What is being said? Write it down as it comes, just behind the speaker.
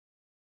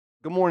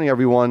Good morning,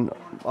 everyone.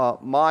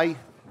 My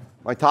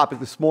topic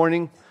this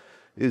morning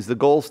is the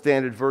gold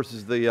standard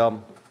versus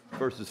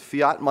versus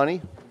fiat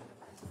money.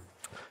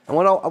 And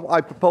what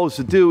I propose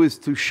to do is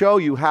to show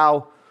you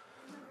how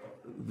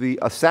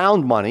a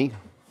sound money,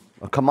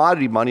 a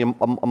commodity money,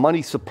 a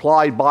money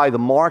supplied by the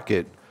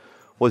market,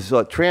 was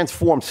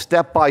transformed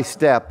step by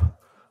step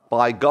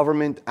by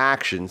government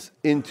actions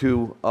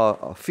into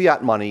a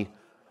fiat money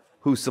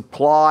whose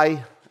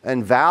supply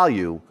and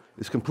value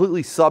is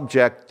completely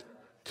subject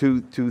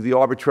to the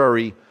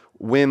arbitrary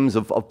whims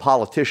of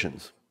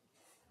politicians.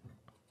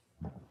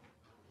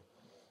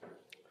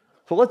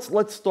 So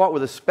let's start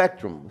with a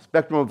spectrum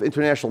of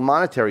international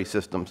monetary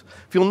systems.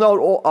 If you'll note,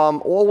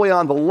 all the way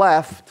on the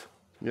left,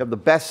 you have the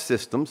best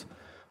systems.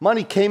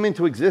 Money came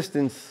into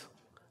existence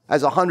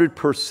as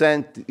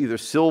 100% either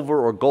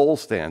silver or gold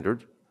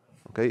standard.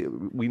 Okay,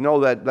 we know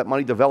that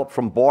money developed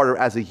from barter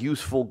as a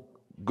useful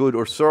good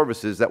or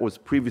services that was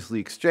previously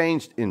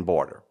exchanged in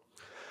barter.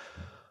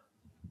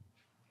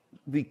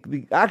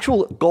 The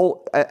actual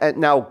goal,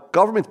 now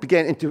governments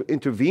began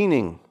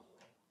intervening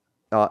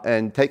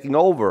and taking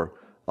over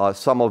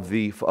some of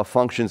the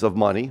functions of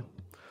money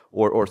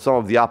or some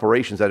of the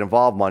operations that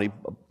involve money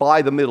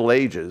by the Middle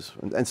Ages,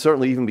 and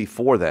certainly even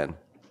before then.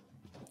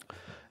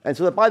 And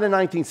so that by the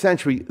 19th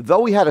century,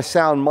 though we had a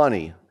sound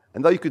money,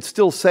 and though you could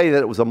still say that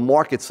it was a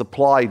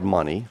market-supplied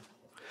money,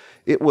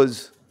 there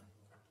was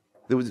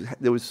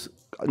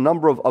a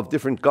number of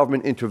different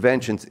government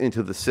interventions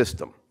into the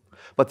system.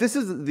 But this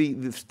is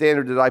the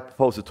standard that I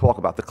propose to talk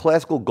about, the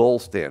classical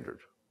gold standard.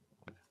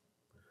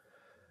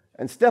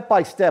 And step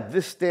by step,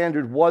 this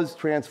standard was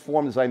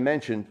transformed, as I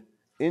mentioned,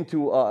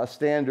 into a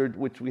standard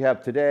which we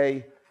have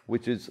today,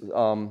 which is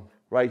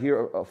right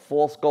here,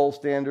 false gold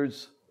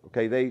standards.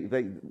 Okay,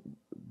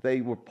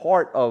 they were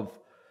part of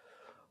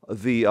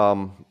the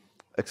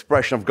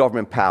expression of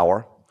government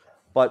power,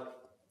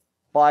 but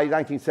by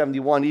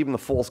 1971, even the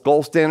false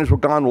gold standards were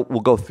gone. We'll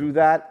go through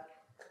that,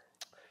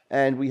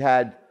 and we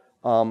had.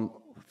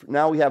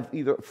 Now we have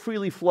either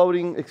freely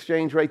floating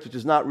exchange rates, which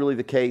is not really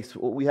the case.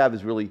 What we have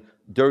is really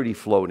dirty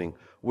floating,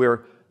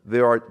 where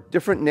there are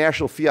different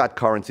national fiat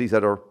currencies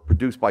that are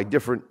produced by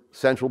different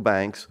central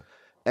banks,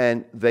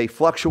 and they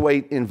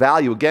fluctuate in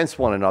value against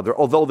one another,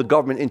 although the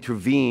government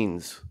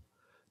intervenes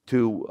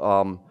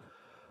to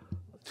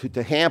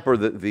hamper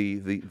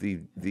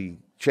the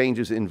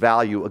changes in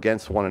value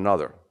against one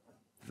another.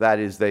 That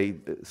is,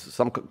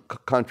 some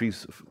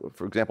countries,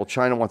 for example,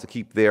 China wants to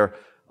keep their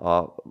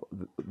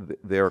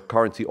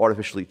currency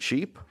artificially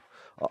cheap.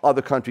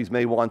 Other countries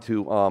may want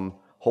to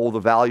hold the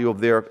value of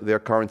their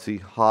currency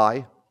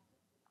high.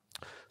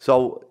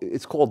 So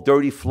it's called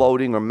dirty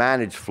floating or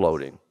managed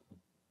floating.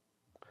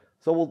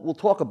 So we'll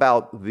talk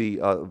about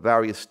the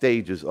various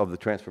stages of the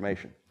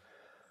transformation.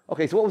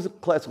 Okay, so what was the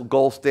classical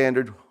gold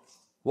standard?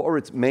 What were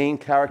its main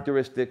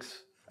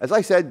characteristics? As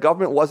I said,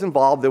 government was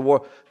involved.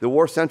 There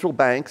were central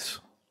banks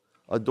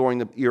during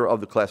the era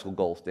of the classical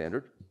gold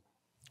standard,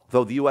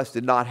 though the U.S.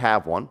 did not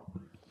have one.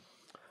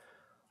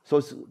 So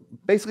it's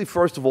basically,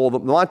 first of all, the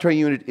monetary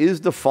unit is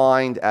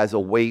defined as a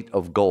weight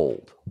of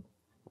gold.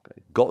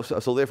 Okay.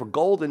 So therefore,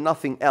 gold and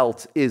nothing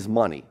else is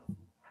money.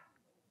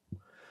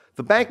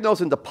 The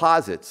banknotes and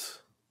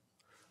deposits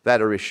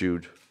that are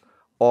issued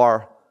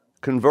are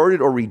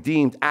converted or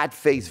redeemed at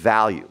face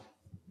value.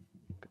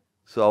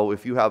 So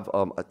if you have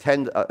a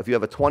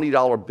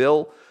 $20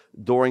 bill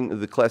during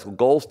the classical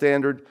gold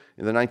standard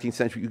in the 19th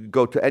century, you could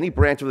go to any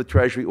branch of the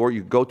Treasury or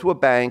you could go to a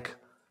bank,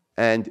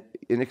 and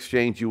in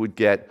exchange you would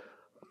get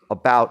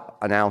about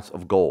an ounce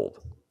of gold.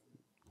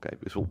 Okay,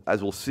 so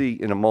as we'll see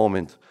in a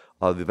moment,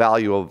 the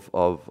value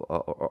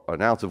of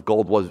an ounce of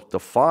gold was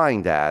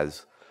defined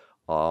as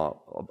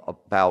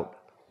about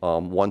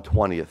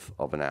 1/20th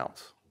of an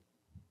ounce.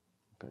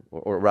 Okay,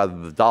 or rather,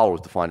 the dollar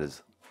was defined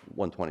as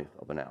 1/20th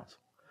of an ounce.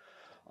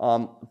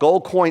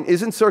 Gold coin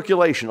is in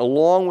circulation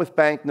along with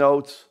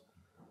banknotes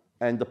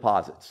and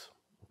deposits.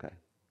 Okay.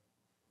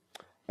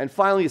 And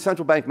finally, a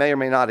central bank may or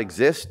may not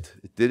exist.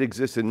 It did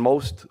exist in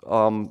most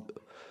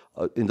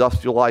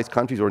industrialized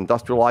countries or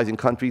industrializing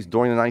countries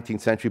during the 19th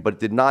century, but it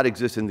did not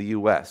exist in the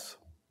U.S.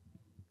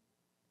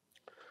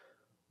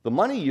 The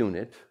money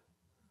unit,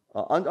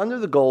 under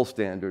the gold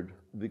standard,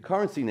 the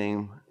currency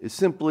name is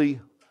simply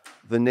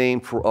the name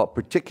for a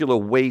particular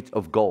weight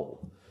of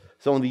gold.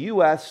 So in the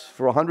U.S.,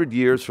 for 100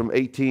 years, from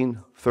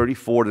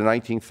 1834 to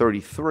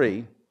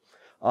 1933,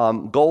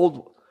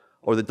 gold,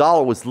 or the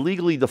dollar, was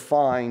legally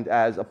defined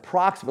as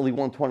approximately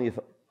 1/20th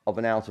of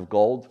an ounce of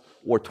gold,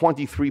 or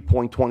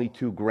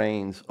 23.22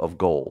 grains of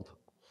gold.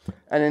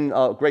 And in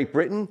Great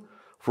Britain,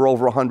 for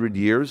over 100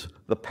 years,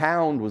 the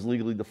pound was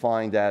legally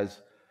defined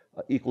as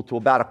equal to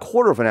about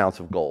 1/4 of an ounce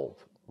of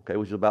gold, okay,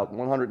 which is about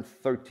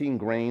 113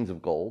 grains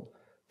of gold.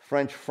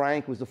 French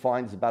franc was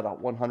defined as about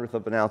 1/100th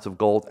of an ounce of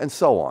gold, and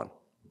so on.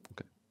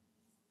 Okay.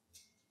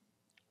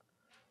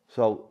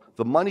 So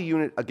the money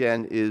unit,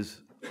 again,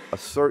 is a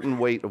certain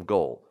weight of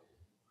gold.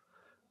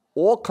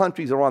 All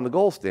countries are on the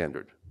gold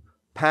standard.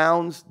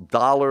 Pounds,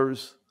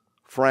 dollars,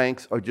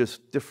 francs are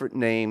just different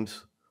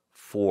names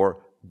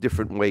for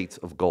different weights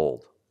of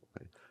gold.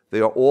 Okay. They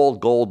are all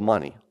gold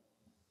money.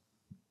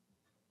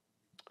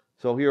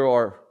 So here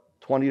are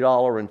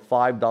 $20 and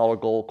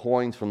 $5 gold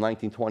coins from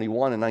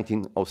 1921 and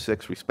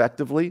 1906,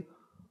 respectively.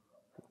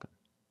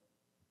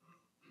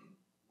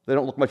 They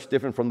don't look much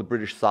different from the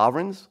British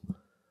sovereigns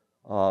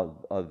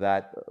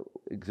that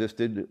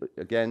existed,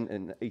 again,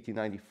 in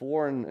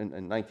 1894 and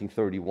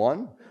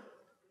 1931.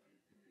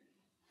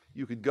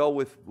 You could go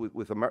with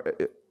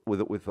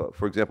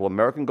for example,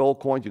 American gold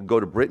coins. You could go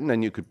to Britain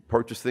and you could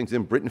purchase things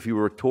in Britain if you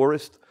were a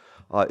tourist.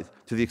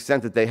 To the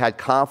extent that they had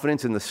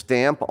confidence in the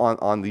stamp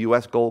on the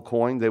U.S. gold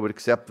coin, they would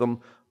accept them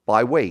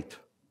by weight.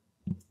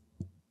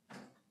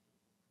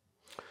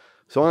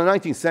 So in the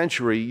 19th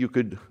century, you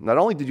could, not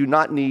only did you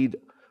not need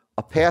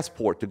a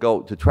passport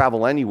to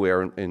travel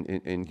anywhere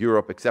in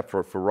Europe except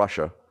for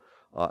Russia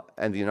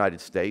and the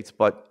United States,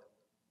 but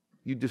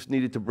you just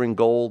needed to bring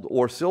gold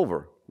or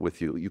silver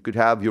with you. You could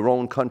have your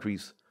own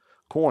country's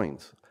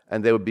coins,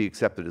 and they would be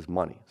accepted as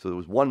money. So there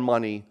was one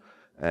money,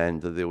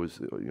 and there was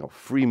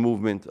free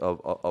movement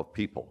of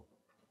people.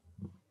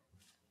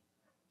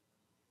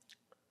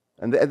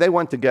 And they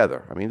went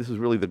together. I mean, this is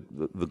really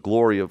the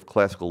glory of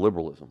classical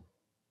liberalism.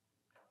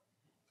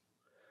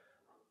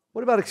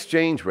 What about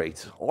exchange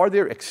rates? Are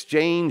there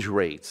exchange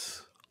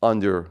rates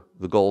under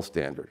the gold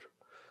standard?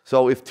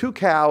 So if two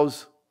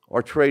cows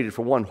are traded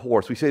for one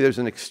horse, we say there's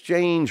an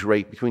exchange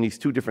rate between these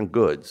two different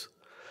goods,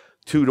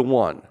 2 to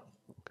 1.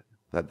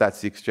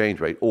 That's the exchange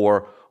rate.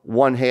 Or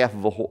one half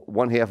of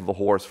a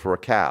horse for a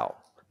cow.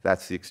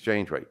 That's the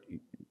exchange rate.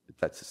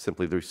 That's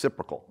simply the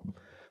reciprocal.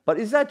 But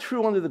is that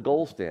true under the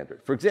gold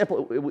standard? For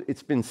example,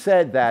 it's been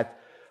said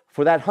that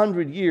for that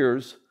 100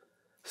 years,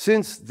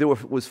 since there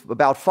was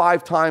about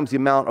 5 times the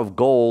amount of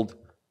gold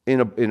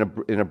in a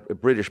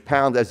British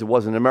pound as there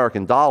was an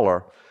American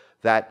dollar,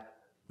 that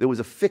there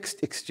was a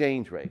fixed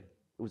exchange rate.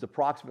 It was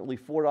approximately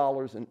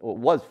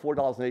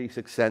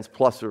 $4.86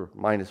 plus or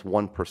minus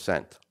 1%.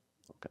 Okay.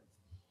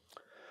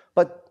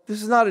 But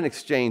this is not an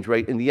exchange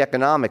rate in the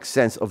economic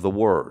sense of the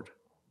word.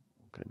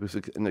 Okay.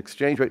 Because an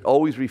exchange rate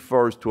always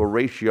refers to a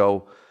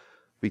ratio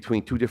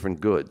between two different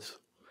goods.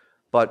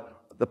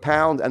 But the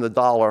pound and the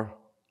dollar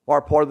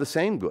are part of the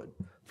same good.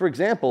 For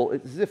example,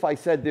 it's as if I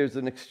said there's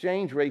an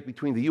exchange rate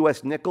between the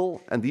U.S.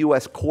 nickel and the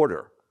U.S.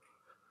 quarter.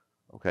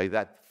 Okay,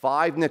 that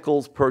 5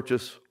 nickels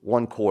purchase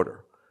 1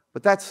 quarter.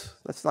 But that's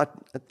not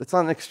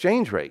an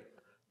exchange rate.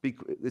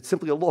 It's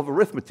simply a law of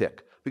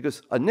arithmetic,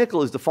 because a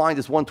nickel is defined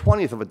as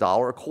 1/20th of a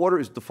dollar, a quarter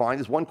is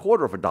defined as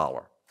 1/4 of a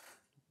dollar.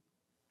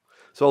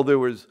 So there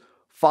was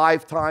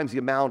 5 times the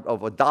amount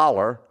of a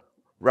dollar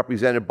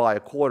represented by a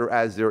quarter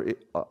as there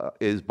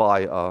is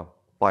by a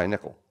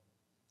nickel.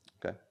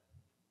 Okay?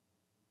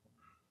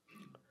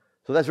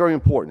 So that's very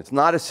important. It's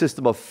not a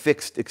system of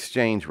fixed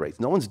exchange rates.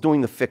 No one's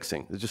doing the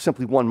fixing. There's just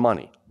simply one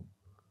money.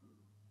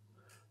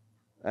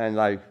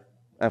 And I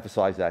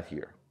emphasize that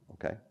here.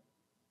 Okay?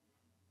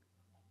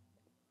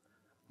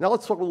 Now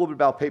let's talk a little bit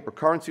about paper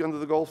currency under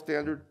the gold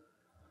standard.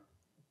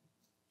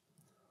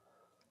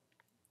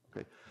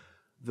 Okay.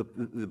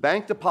 The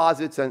bank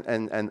deposits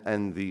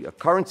and the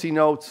currency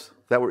notes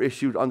that were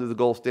issued under the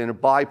gold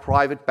standard by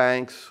private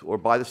banks or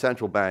by the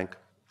central bank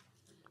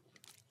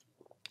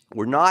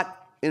were not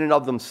in and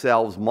of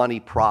themselves money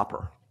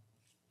proper.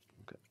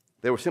 Okay.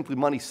 They were simply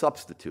money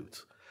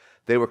substitutes.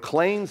 They were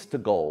claims to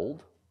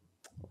gold,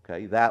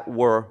 okay, that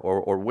were,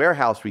 or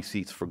warehouse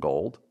receipts for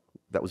gold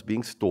that was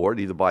being stored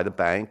either by the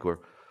bank or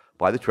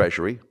by the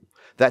treasury,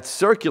 that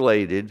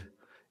circulated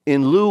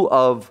in lieu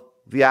of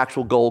the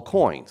actual gold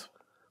coins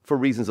for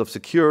reasons of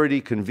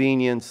security,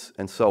 convenience,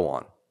 and so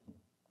on.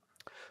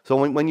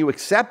 So when you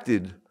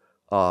accepted,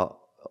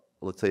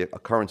 let's say, a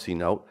currency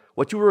note,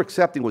 what you were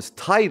accepting was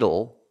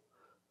title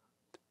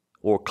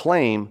or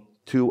claim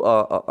to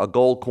a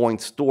gold coin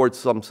stored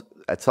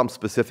at some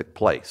specific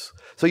place.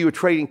 So you were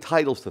trading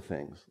titles to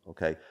things,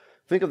 okay?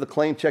 Think of the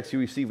claim checks you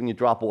receive when you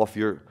drop off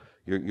your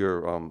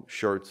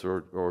shirts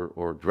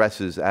or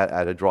dresses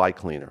at a dry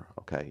cleaner,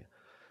 okay?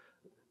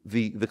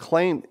 The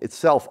claim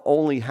itself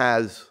only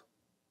has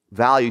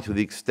value to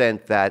the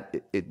extent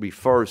that it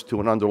refers to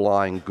an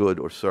underlying good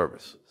or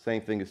service. Same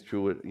thing is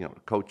true with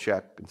coat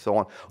check and so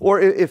on.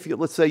 Or if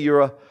let's say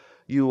you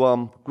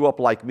grew up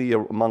like me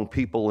among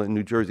people in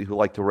New Jersey who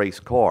like to race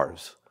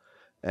cars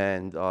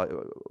and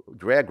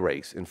drag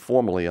race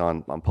informally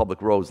on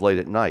public roads late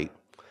at night,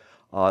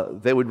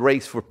 they would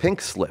race for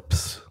pink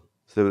slips.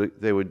 So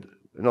they would,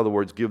 in other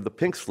words, give the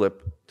pink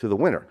slip to the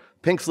winner.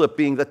 Pink slip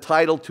being the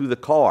title to the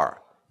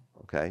car,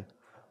 okay?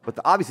 But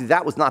obviously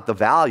that was not the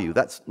value.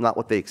 That's not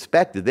what they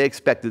expected. They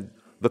expected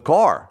the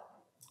car,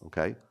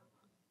 okay,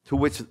 to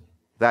which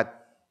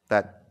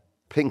that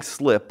pink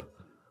slip,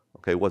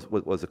 okay,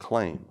 was a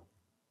claim.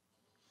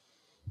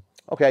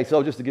 Okay,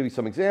 so just to give you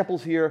some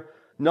examples here,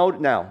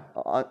 note now,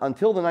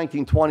 until the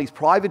 1920s,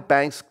 private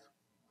banks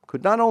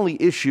could not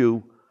only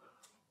issue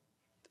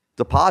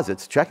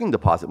deposits, checking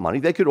deposit money,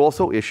 they could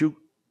also issue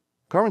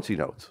currency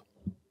notes.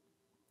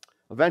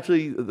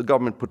 Eventually, the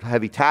government put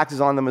heavy taxes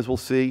on them, as we'll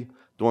see,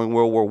 during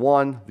World War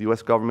I, the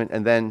U.S. government,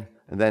 and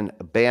then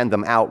banned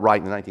them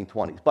outright in the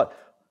 1920s. But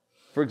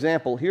For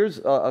example, here's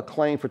a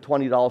claim for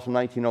 $20 from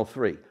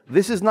 1903.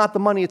 This is not the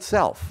money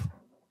itself.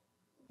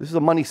 This is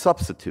a money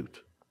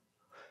substitute.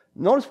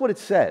 Notice what it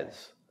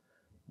says.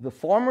 The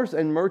Farmers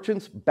and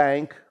Merchants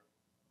Bank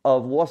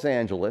of Los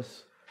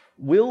Angeles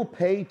will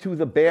pay to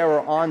the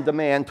bearer on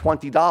demand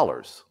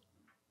 $20.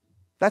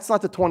 That's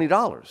not the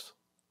 $20.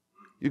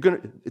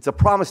 It's a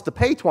promise to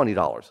pay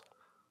 $20.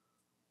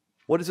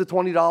 What is the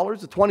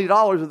 $20? The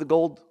 $20 are the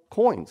gold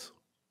coins.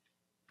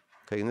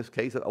 Okay, in this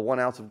case, a 1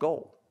 ounce of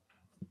gold.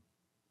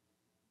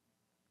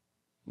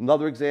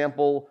 Another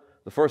example,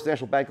 the First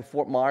National Bank of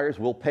Fort Myers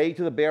will pay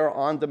to the bearer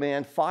on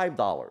demand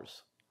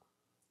 $5.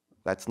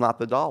 That's not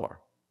the dollar.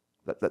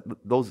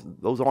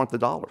 Those aren't the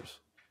dollars.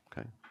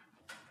 Okay.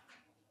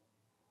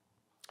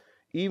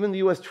 Even the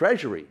U.S.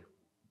 Treasury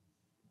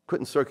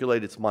couldn't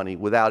circulate its money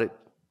without it,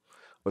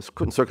 or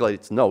couldn't circulate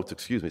its notes,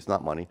 excuse me, it's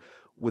not money,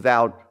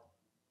 without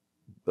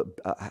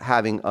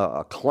having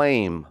a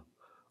claim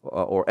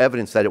or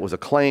evidence that it was a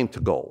claim to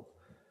gold.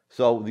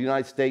 So the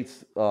United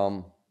States,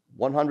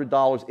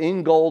 $100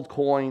 in gold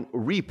coin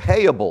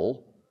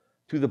repayable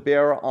to the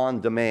bearer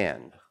on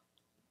demand.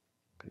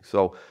 Okay,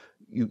 so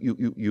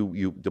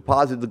you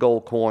deposited the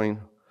gold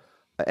coin,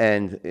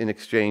 and in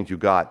exchange you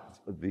got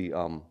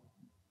the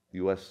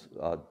U.S.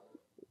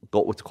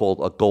 What's called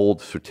a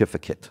gold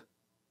certificate.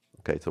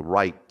 Okay, it's a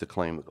right to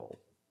claim the gold.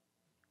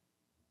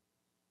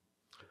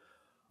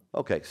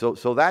 Okay, so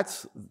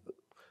that's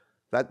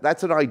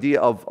an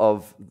idea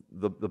of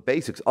the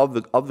basics of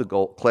the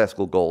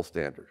classical gold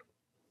standard.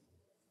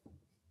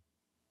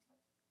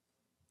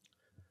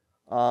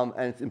 And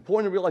it's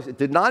important to realize it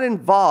did not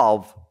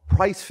involve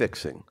price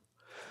fixing.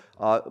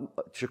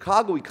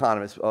 Chicago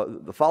economists,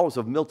 the followers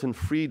of Milton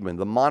Friedman,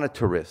 the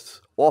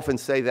monetarists, often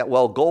say that,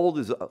 well, gold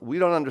is, we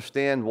don't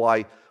understand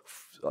why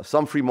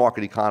some free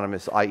market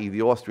economists, i.e.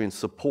 the Austrians,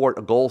 support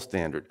a gold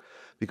standard.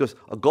 Because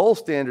a gold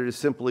standard is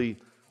simply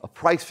a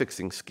price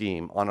fixing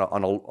scheme on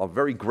a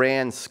very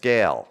grand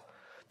scale.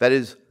 That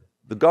is,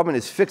 the government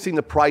is fixing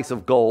the price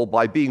of gold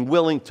by being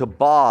willing to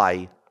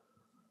buy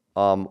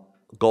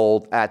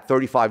gold at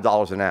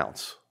 $35 an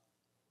ounce.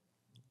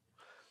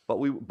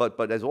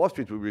 But as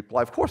Austrians, we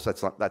reply, of course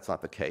that's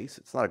not the case.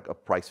 It's not a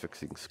price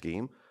fixing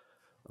scheme.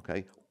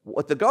 Okay,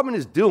 what the government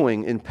is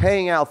doing in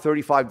paying out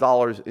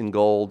 $35 in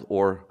gold,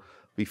 or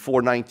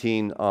before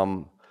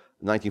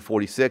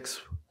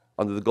 1946,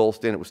 under the gold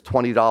standard, it was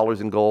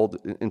 $20 in gold.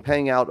 In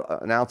paying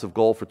out an ounce of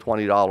gold for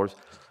 $20,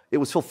 it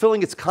was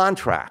fulfilling its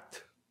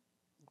contract.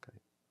 Okay,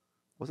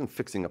 it wasn't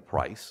fixing a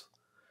price.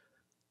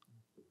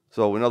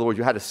 So in other words,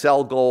 you had to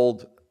sell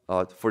gold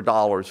for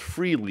dollars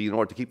freely in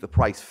order to keep the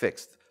price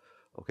fixed.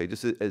 Okay,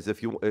 just as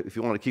if you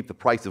want to keep the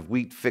price of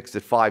wheat fixed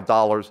at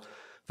 $5,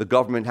 the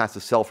government has to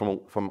sell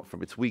from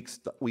its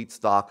wheat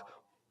stock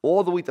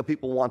all the wheat that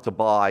people want to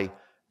buy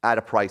at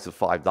a price of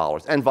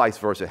 $5, and vice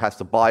versa. It has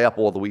to buy up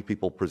all the wheat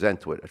people present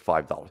to it at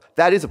 $5.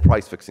 That is a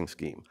price-fixing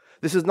scheme.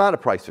 This is not a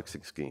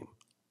price-fixing scheme.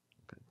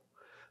 Okay.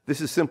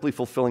 This is simply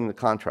fulfilling the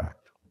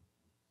contract.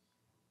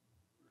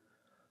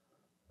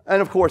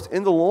 And of course,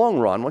 in the long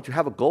run, once you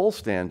have a gold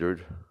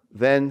standard,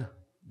 then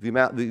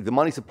the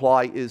money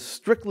supply is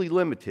strictly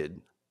limited,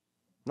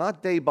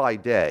 not day by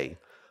day,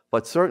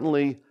 but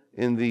certainly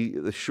in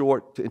the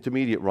short to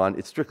intermediate run,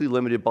 it's strictly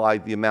limited by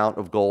the amount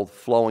of gold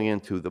flowing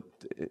into the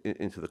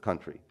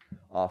country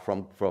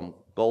from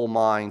gold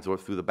mines or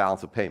through the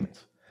balance of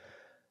payments.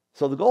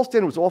 So the gold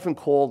standard was often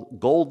called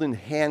golden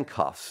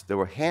handcuffs. There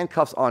were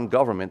handcuffs on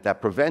government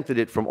that prevented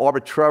it from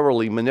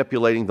arbitrarily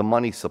manipulating the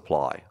money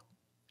supply.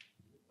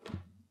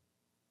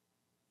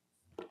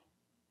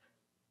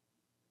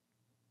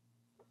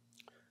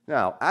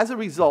 Now, as a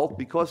result,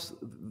 because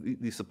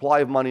the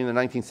supply of money in the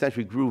 19th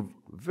century grew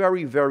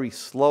very, very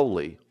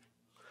slowly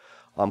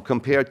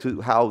compared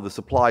to how the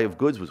supply of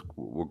goods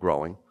were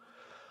growing,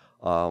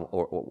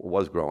 or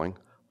was growing,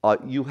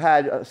 you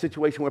had a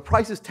situation where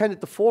prices tended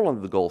to fall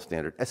under the gold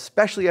standard,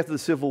 especially after the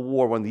Civil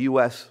War when the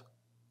U.S.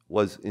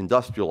 was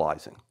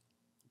industrializing.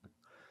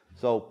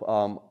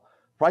 So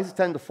prices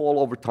tended to fall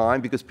over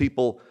time because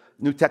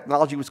new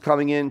technology was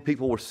coming in,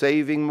 people were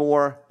saving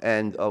more,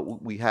 and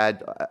we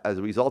had, as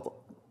a result,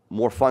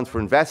 more funds for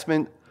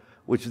investment,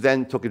 which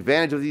then took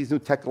advantage of these new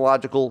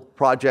technological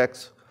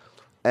projects,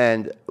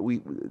 and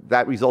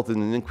that resulted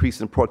in an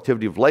increase in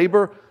productivity of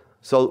labor.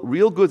 So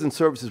real goods and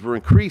services were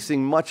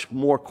increasing much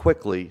more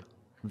quickly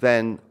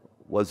than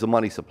was the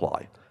money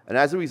supply. And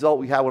as a result,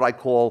 we have what I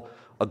call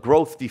a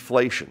growth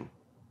deflation.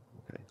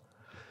 Okay.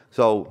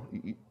 So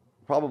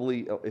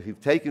probably, if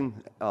you've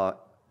taken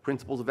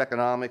principles of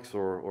economics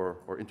or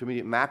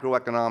intermediate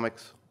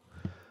macroeconomics,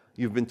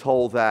 you've been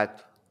told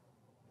that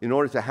in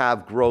order to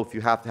have growth,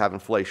 you have to have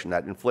inflation.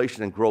 That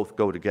inflation and growth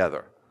go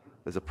together.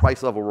 As the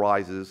price level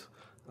rises,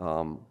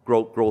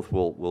 growth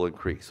will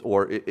increase.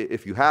 Or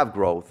if you have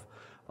growth,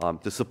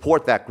 to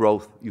support that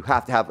growth, you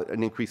have to have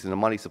an increase in the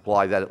money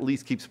supply that at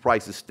least keeps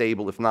prices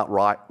stable, if not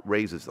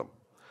raises them.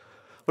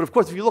 But of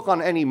course, if you look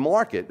on any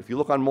market, if you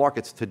look on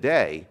markets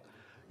today,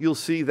 you'll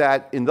see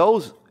that in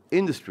those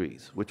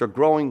industries which are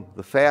growing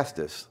the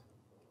fastest,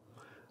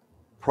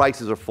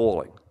 prices are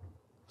falling.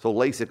 So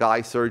LASIK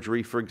eye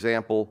surgery, for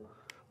example,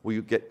 where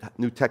you get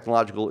new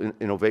technological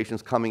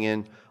innovations coming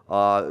in.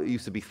 It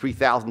used to be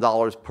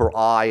 $3,000 per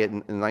eye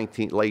in the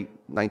late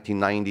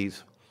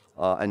 1990s,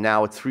 and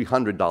now it's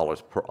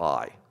 $300 per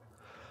eye.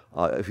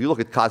 If you look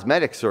at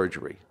cosmetic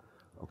surgery,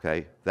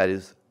 okay, that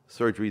is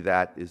surgery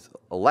that is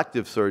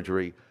elective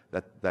surgery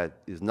that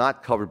is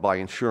not covered by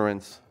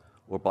insurance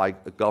or by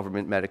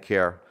government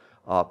Medicare,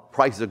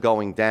 prices are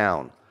going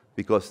down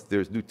because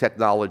there's new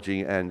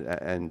technology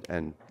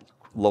and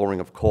lowering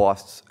of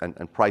costs,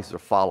 and prices are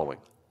following.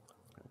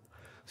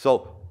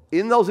 So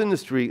in those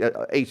industries,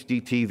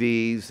 HD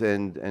TVs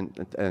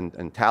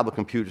and tablet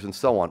computers and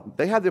so on,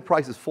 they have their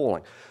prices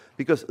falling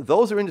because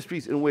those are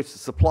industries in which the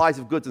supplies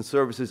of goods and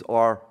services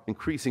are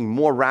increasing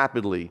more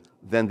rapidly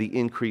than the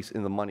increase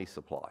in the money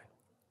supply.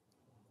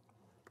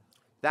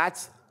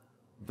 That's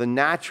the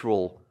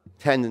natural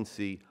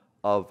tendency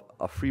of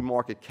a free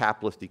market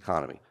capitalist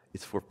economy.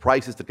 It's for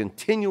prices to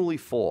continually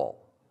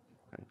fall.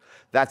 Okay?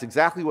 That's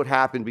exactly what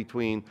happened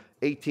between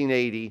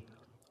 1880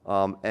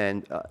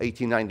 and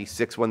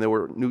 1896 when there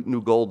were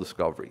new gold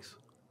discoveries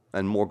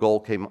and more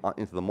gold came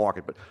into the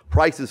market. But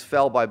prices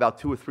fell by about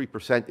 2 or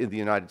 3% in the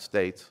United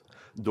States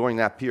during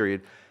that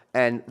period.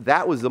 And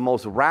that was the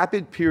most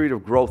rapid period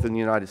of growth in the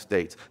United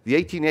States. The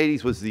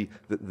 1880s was the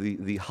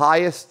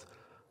highest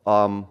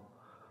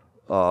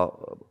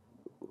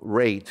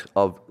rate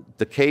of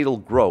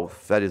decadal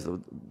growth. That is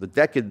the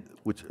decade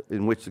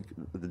in which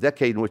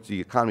the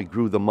economy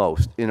grew the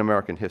most in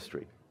American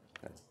history.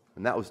 Okay.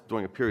 And that was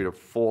during a period of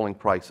falling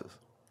prices.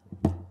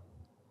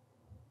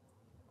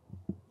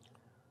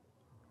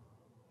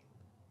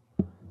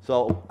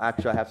 So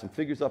actually, I have some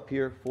figures up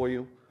here for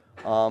you.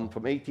 From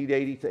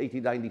 1880 to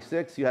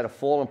 1896, you had a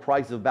fall in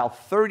prices of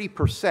about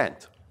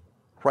 30%.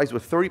 Prices were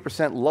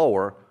 30%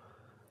 lower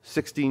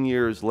 16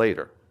 years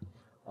later.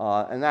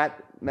 And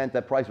that meant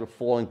that prices were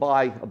falling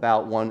by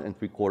about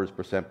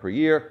 1.75% per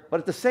year. But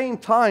at the same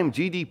time,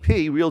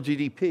 GDP, real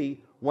GDP,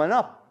 went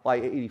up by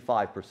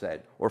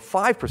 85% or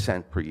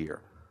 5% per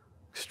year.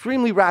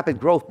 Extremely rapid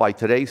growth by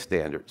today's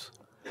standards.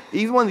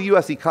 Even when the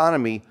U.S.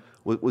 economy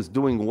was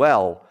doing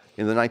well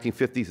in the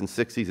 1950s and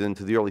 60s and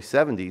into the early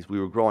 70s, we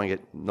were growing at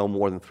no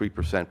more than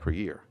 3% per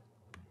year.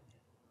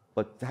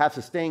 But to have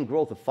sustained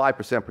growth of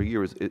 5% per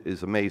year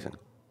is amazing.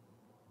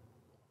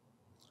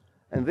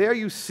 And there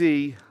you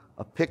see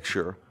a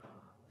picture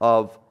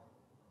of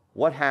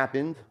what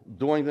happened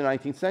during the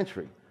 19th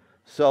century.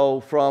 So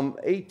from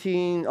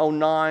 1812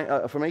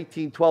 to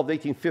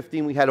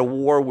 1815, we had a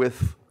war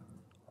with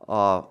the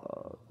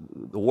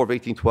War of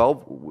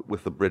 1812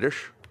 with the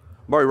British.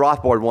 Murray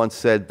Rothbard once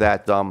said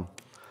that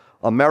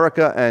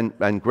America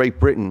and Great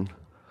Britain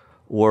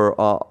were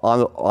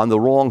on the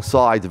wrong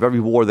sides of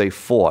every war they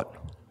fought,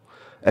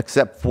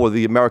 except for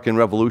the American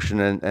Revolution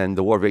and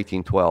the War of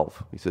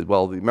 1812. He said,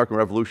 well, the American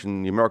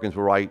Revolution, the Americans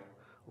were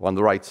on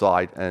the right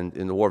side, and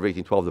in the War of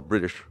 1812, the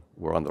British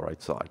were on the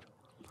right side.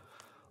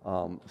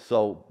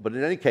 But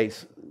in any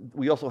case,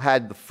 we also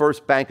had the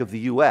first bank of the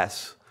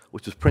U.S.,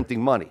 which was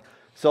printing money.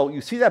 So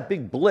you see that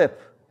big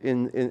blip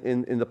in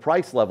the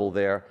price level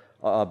there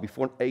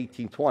before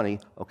 1820,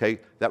 okay,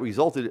 that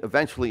resulted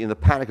eventually in the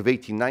Panic of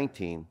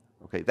 1819.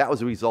 Okay, that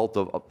was a result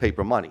of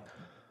paper money.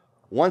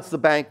 Once the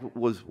bank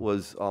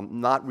was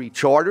not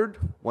rechartered,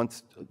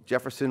 once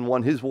Jefferson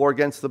won his war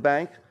against the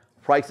bank,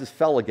 prices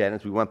fell again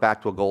as we went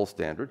back to a gold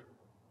standard.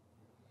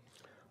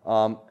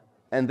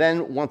 And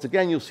then, once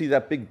again, you'll see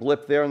that big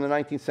blip there in the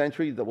 19th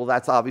century. Well,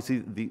 that's obviously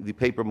the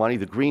paper money,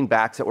 the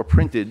greenbacks that were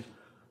printed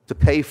to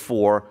pay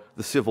for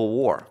the Civil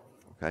War.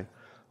 Okay?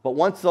 But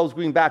once those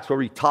greenbacks were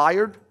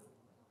retired,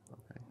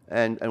 okay,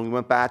 and we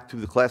went back to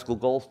the classical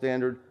gold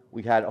standard,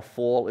 we had a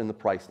fall in the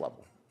price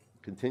level,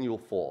 continual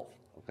fall.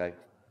 Okay?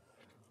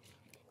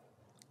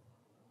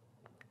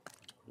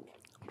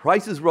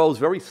 Prices rose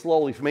very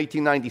slowly from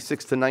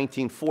 1896 to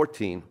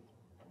 1914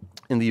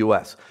 in the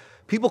U.S.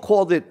 People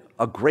called it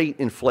a great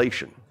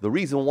inflation. The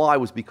reason why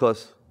was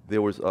because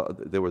there was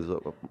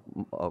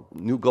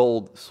new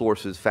gold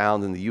sources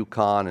found in the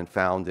Yukon and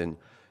found in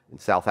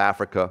South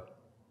Africa,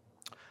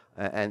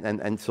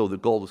 and so the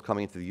gold was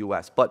coming into the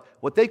U.S. But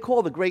what they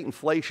call the great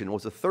inflation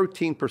was a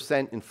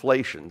 13%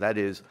 inflation. That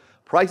is,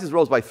 prices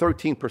rose by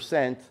 13%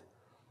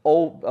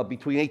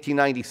 between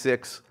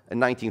 1896 and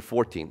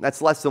 1914.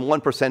 That's less than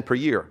 1% per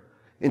year.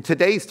 In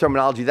today's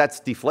terminology,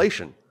 that's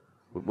deflation.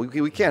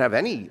 We can't have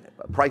any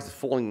prices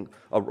falling,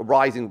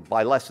 rising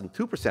by less than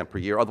 2% per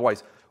year.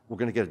 Otherwise, we're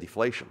going to get a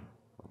deflation,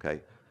 okay?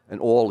 And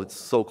all its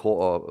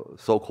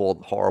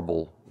so-called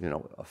horrible,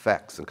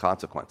 effects and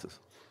consequences.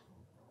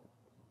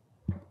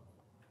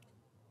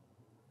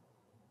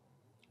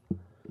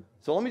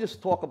 So let me just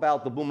talk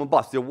about the boom and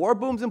bust. There were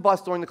booms and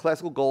busts during the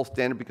classical gold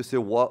standard because there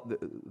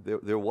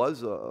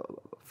was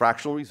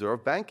fractional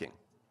reserve banking.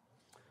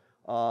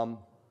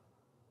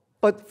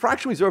 But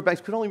fractional reserve banks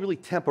could only really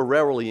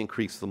temporarily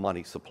increase the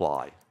money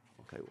supply,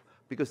 okay?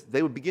 Because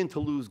they would begin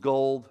to lose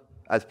gold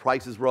as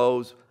prices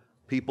rose.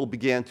 People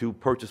began to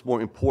purchase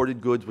more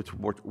imported goods, which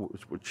were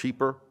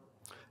cheaper,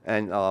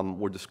 and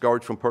were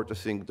discouraged from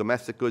purchasing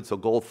domestic goods, so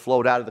gold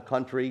flowed out of the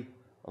country,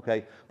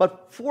 Okay?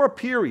 But for a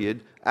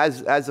period,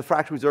 as the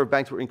fractional reserve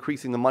banks were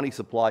increasing the money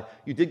supply,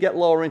 you did get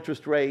lower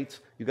interest rates,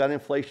 you got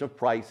inflation of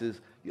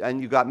prices,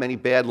 and you got many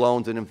bad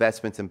loans and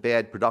investments and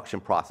bad production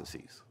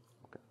processes.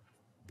 Okay?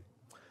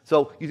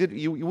 So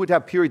you would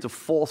have periods of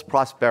false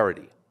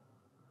prosperity.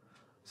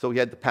 So we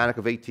had the Panic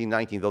of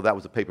 1819, though that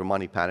was a paper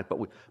money panic,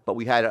 but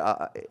we had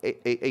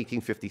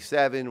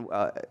 1857, in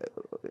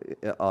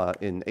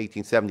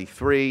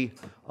 1873,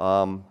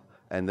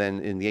 and then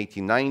in the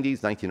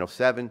 1890s,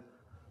 1907.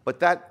 But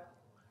that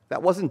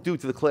wasn't due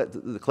to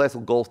the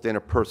classical gold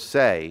standard per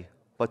se,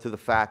 but to the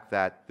fact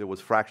that there was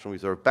fractional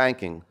reserve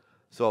banking.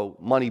 So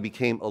money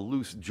became a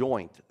loose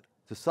joint.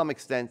 To some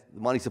extent, the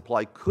money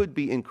supply could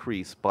be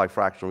increased by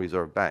fractional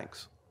reserve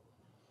banks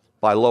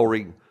by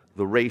lowering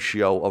the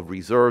ratio of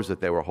reserves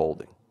that they were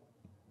holding.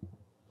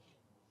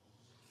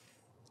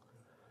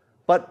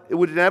 But it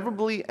would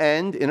inevitably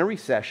end in a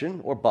recession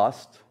or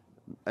bust,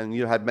 and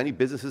you had many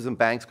businesses and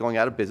banks going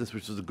out of business,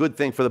 which was a good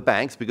thing for the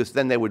banks because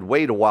then they would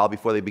wait a while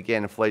before they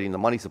began inflating the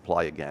money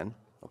supply again.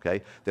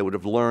 Okay? They would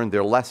have learned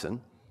their lesson.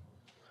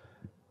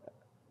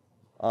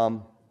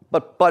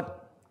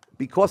 But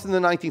because in the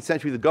 19th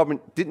century the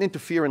government didn't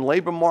interfere in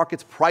labor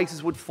markets,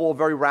 prices would fall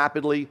very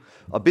rapidly.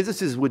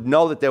 Businesses would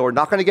know that they were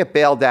not going to get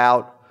bailed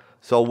out,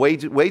 so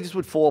wages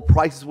would fall,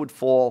 prices would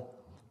fall,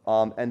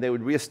 and they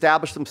would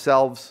reestablish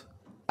themselves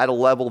at a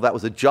level that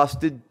was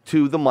adjusted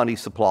to the money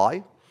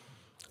supply.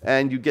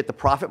 And you'd get the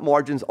profit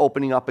margins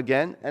opening up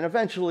again, and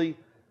eventually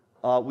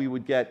we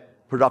would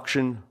get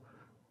production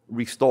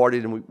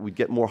restarted, and we'd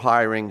get more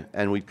hiring,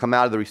 and we'd come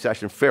out of the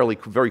recession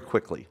very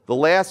quickly. The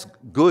last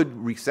good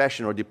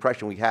recession or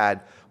depression we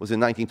had was in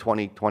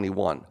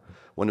 1920-21,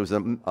 when there was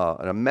an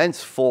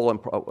immense fall,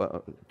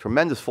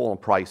 tremendous fall in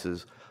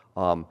prices,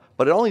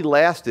 but it only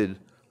lasted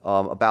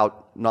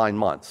about 9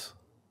 months,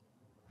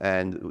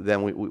 and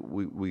then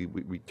we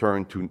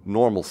returned to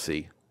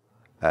normalcy,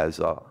 as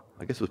I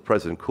guess it was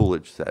President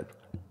Coolidge said.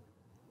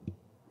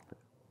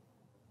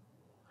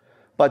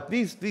 But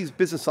these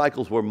business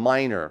cycles were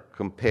minor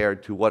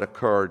compared to what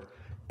occurred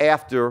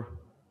after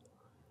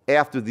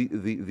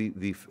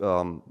the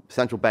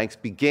central banks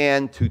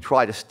began to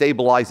try to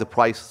stabilize the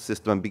price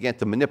system and began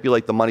to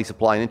manipulate the money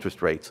supply and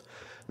interest rates.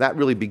 That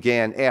really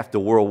began after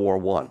World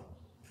War I,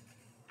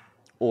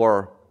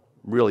 or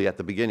really at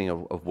the beginning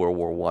of World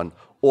War I.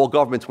 All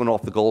governments went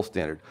off the gold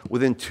standard.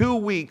 Within 2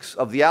 weeks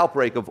of the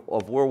outbreak of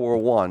World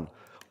War I,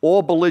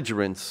 all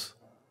belligerents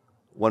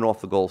went off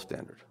the gold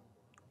standard,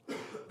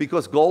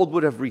 because gold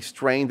would have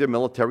restrained their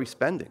military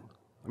spending.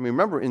 I mean,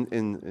 remember in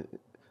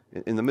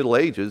the Middle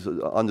Ages,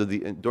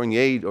 during the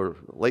age, or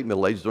late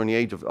Middle Ages, during the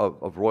age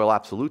of royal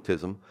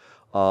absolutism,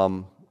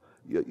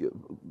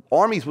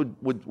 armies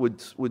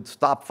would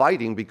stop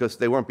fighting because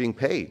they weren't being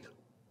paid,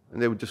 and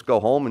they would just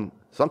go home, and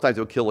sometimes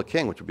they would kill a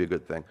king, which would be a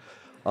good thing,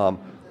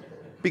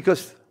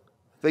 because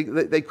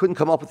they couldn't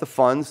come up with the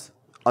funds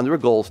under a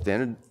gold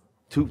standard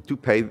to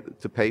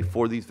pay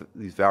for these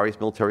various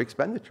military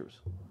expenditures.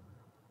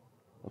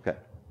 Okay.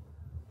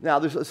 Now,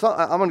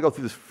 I'm going to go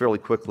through this fairly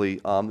quickly.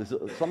 There's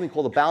something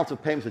called the balance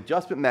of payments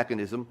adjustment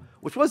mechanism,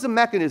 which was a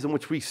mechanism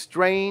which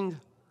restrained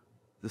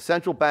the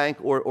central bank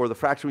or the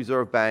fractional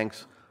reserve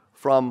banks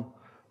from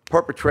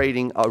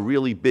perpetrating a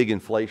really big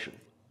inflation.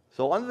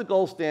 So under the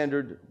gold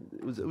standard,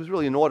 it was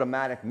really an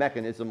automatic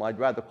mechanism. I'd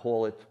rather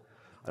call it,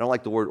 I don't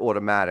like the word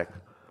automatic,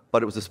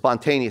 but it was a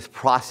spontaneous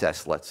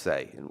process, let's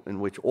say, in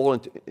which all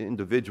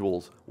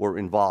individuals were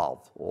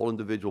involved, all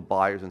individual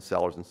buyers and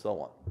sellers and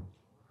so on.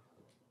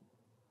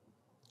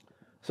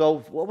 So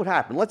what would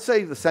happen? Let's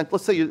say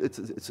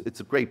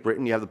it's Great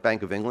Britain. You have the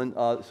Bank of England.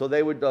 So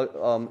they would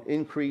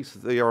increase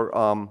their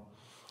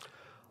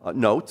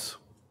notes,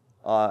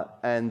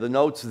 and the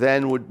notes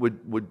then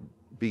would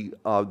be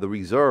the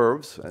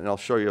reserves. And I'll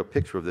show you a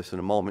picture of this in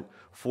a moment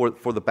for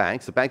the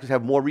banks. The banks would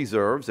have more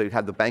reserves. They'd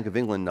have the Bank of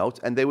England notes,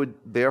 and they would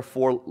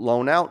therefore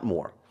loan out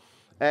more.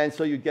 And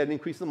so you'd get an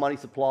increase in the money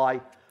supply.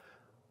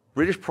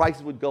 British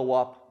prices would go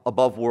up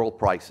above world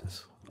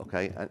prices.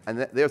 Okay, and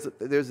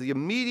there's the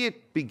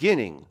immediate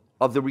beginning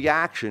of the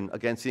reaction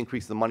against the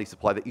increase in the money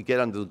supply that you get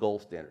under the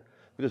gold standard.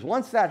 Because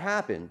once that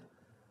happened,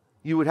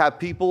 you would have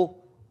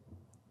people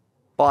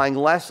buying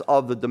less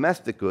of the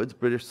domestic goods,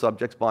 British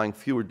subjects buying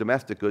fewer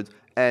domestic goods,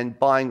 and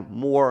buying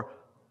more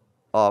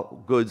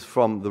goods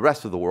from the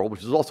rest of the world,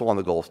 which is also on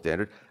the gold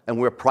standard, and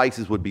where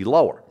prices would be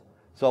lower.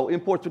 So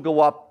imports would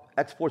go up,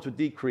 exports would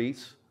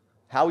decrease.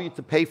 How are you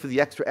to pay for the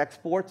extra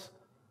exports?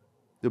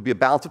 There'll be a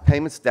balance of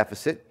payments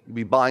deficit. You'll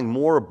be buying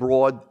more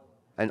abroad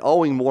and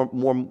owing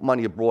more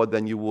money abroad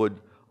than you would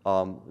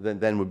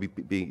than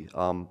would be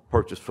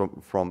purchased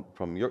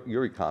from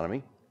your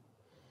economy.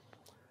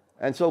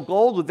 And so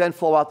gold would then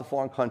flow out to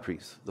foreign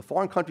countries. The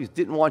foreign countries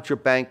didn't want your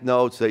bank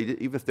notes,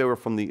 even if they were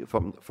from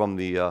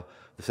the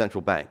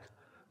central bank.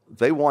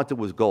 They wanted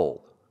was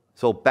gold.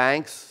 So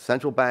banks,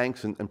 central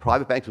banks, and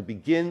private banks would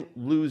begin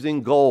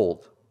losing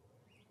gold.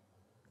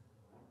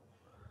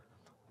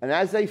 And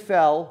as they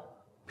fell,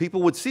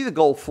 people would see the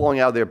gold flowing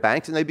out of their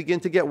banks, and they begin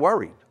to get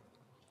worried.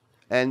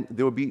 and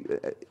there would be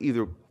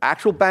either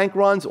actual bank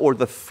runs or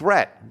the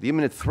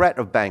imminent threat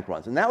of bank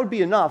runs. And that would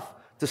be enough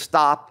to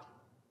stop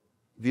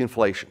the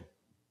inflation.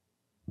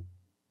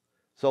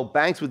 So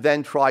banks would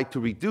then try to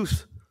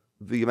reduce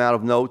the amount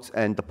of notes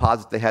and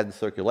deposits they had in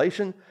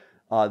circulation.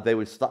 They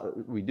would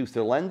reduce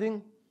their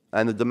lending,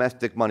 and the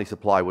domestic money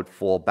supply would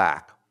fall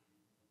back.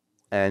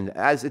 And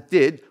as it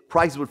did,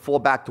 prices would fall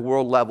back to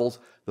world levels.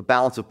 The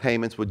balance of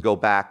payments would go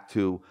back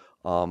to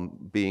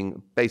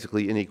being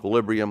basically in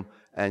equilibrium,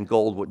 and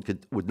gold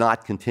would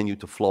not continue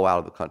to flow out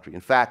of the country.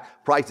 In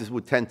fact, prices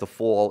would tend to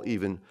fall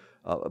even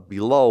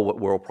below what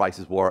world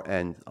prices were,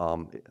 and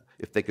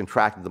if they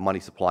contracted the money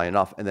supply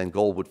enough, and then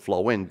gold would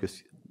flow in,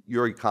 because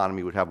your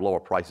economy would have lower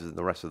prices than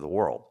the rest of the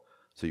world.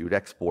 So you would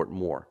export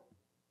more.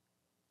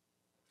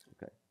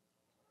 Okay.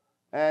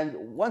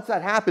 And once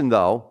that happened,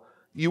 though,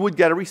 you would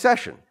get a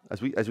recession,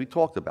 as we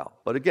talked about.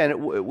 But again, it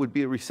would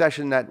be a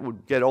recession that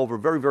would get over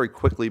very, very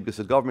quickly, because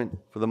the government,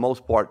 for the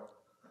most part,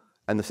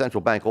 and the central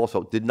bank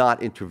also, did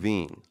not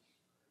intervene.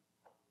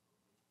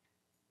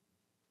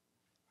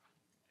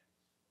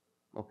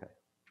 Okay.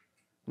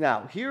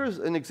 Now, here's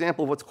an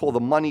example of what's called the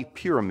money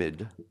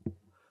pyramid,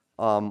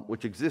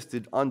 which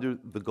existed under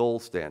the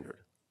gold standard.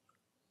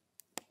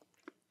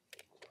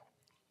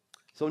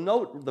 So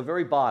note the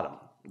very bottom.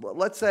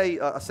 Let's say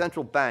a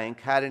central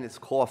bank had in its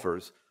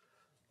coffers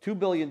 $2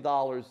 billion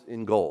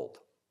in gold.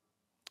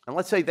 And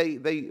let's say they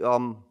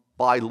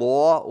by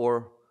law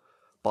or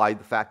by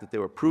the fact that they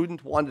were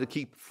prudent, wanted to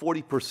keep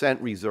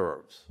 40%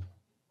 reserves,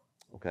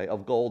 okay,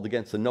 of gold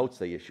against the notes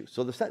they issue.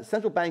 So the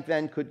central bank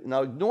then could,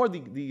 now ignore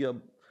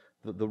the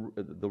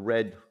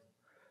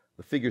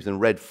figures in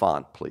red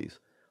font, please,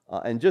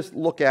 and just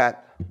look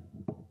at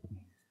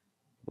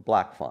the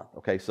black font.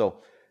 Okay, so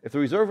if the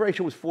reserve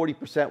ratio was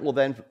 40%, well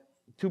then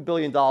 $2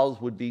 billion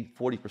would be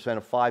 40%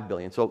 of $5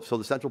 billion. So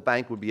the central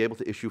bank would be able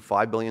to issue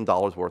 $5 billion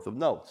worth of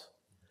notes.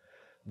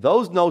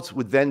 Those notes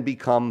would then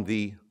become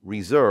the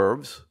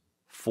reserves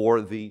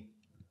for the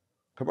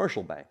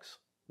commercial banks,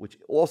 which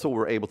also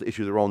were able to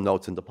issue their own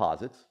notes and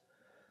deposits.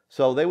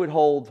 So they would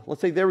hold,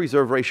 let's say their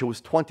reserve ratio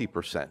was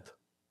 20%.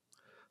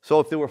 So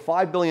if there were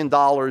 $5 billion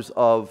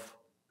of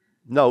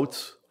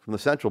notes from the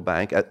central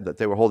bank that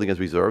they were holding as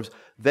reserves,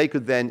 they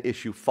could then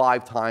issue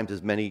 5 times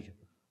as many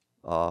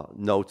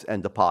notes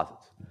and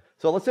deposits.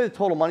 So let's say the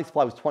total money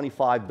supply was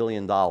 $25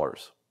 billion.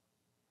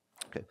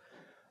 Okay.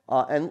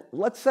 And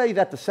let's say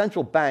that the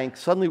central bank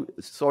suddenly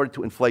started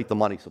to inflate the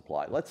money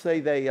supply. Let's say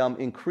they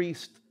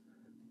increased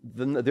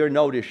their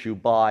note issue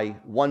by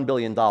 $1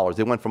 billion.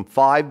 They went from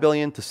 $5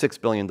 billion to $6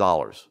 billion.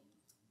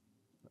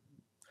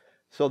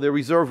 So their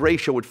reserve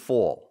ratio would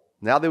fall.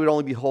 Now they would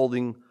only be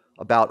holding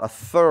about a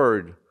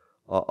third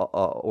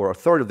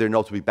of their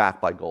notes would be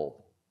backed by gold.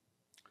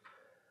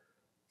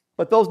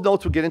 But those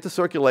notes would get into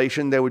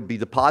circulation. They would be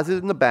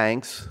deposited in the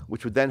banks,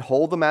 which would then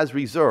hold them as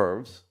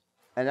reserves.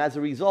 And as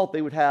a result,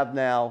 they would have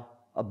now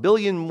 $1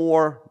 billion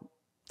more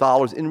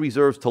in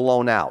reserves to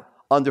loan out.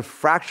 Under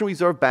fractional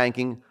reserve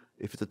banking,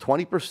 if it's a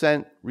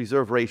 20%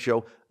 reserve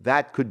ratio,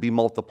 that could be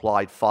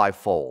multiplied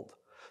 5-fold.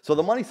 So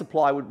the money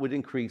supply would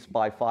increase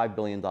by $5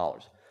 billion.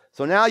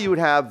 So now you would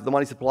have the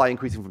money supply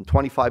increasing from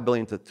 $25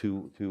 billion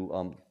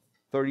to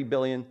 $30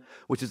 billion,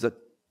 which is a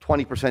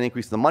 20%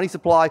 increase in the money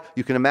supply.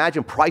 You can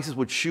imagine prices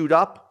would shoot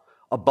up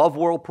above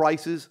world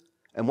prices,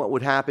 and what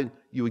would happen?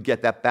 You would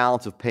get that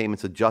balance of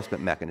payments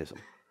adjustment mechanism.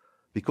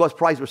 Because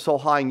prices were so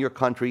high in your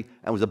country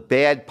and was a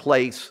bad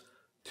place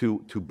to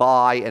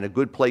buy and a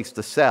good place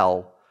to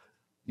sell,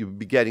 you'd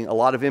be getting a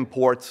lot of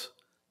imports,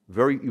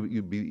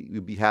 you'd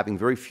be having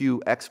very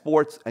few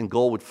exports, and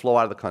gold would flow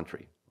out of the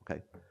country.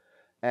 Okay?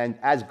 And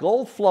as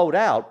gold flowed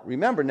out,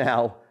 remember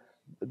now,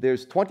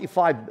 there's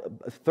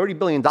 $30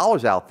 billion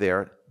out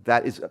there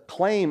that is a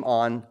claim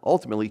on,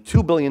 ultimately,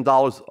 $2 billion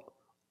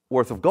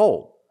worth of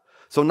gold.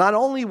 So not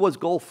only was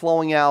gold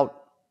flowing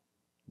out,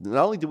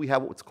 not only do we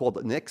have what's called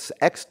an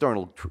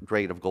external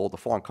trade of gold to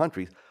foreign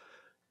countries,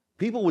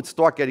 people would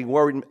start getting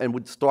worried and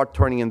would start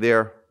turning in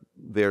their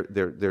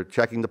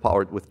checking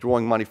deposit, or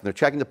withdrawing money from their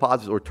checking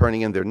deposits, or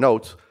turning in their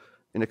notes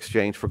in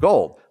exchange for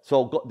gold.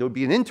 So there would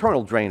be an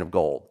internal drain of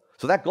gold.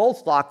 So that gold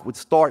stock would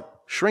start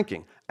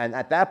shrinking. And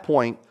at that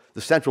point,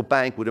 the central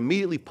bank would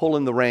immediately pull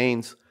in the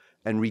reins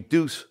and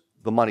reduce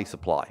the money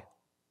supply.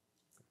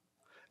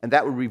 And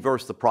that would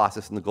reverse the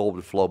process, and the gold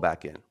would flow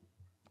back in.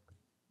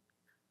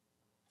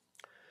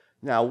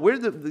 Now, where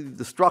did the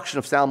destruction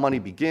of sound money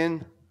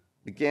begin?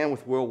 It began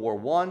with World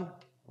War I,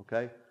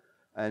 okay?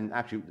 And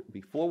actually,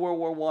 before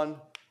World War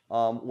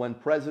I, when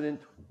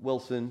President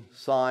Wilson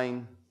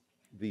signed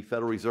the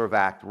Federal Reserve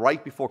Act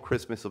right before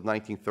Christmas of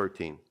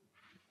 1913,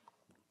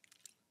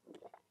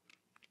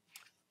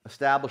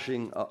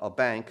 establishing a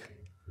bank,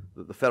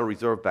 the Federal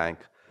Reserve Bank,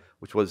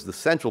 which was the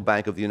central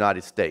bank of the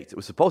United States. It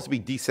was supposed to be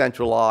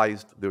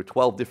decentralized. There were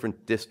 12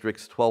 different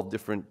districts, 12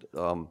 different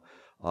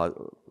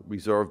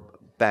reserve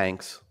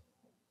banks.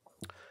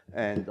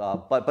 And,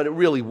 but it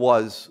really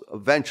was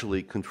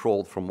eventually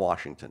controlled from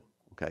Washington.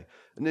 Okay.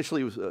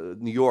 Initially, it was,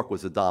 New York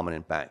was the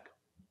dominant bank.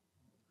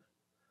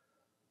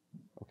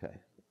 Okay.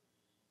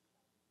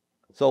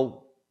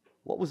 So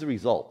What was the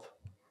result?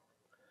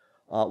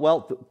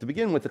 Well, to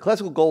begin with, the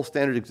classical gold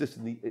standard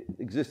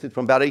existed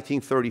from about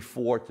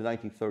 1834 to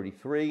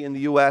 1933 in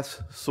the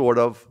U.S., sort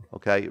of.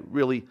 Okay, it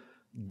really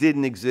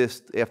didn't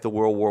exist after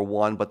World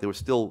War I, but there were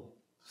still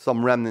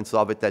some remnants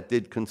of it that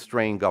did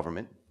constrain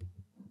government.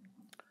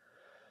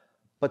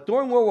 But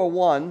during World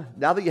War I,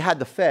 now that you had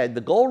the Fed,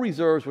 the gold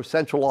reserves were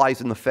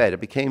centralized in the Fed.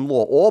 It became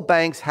law. All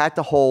banks had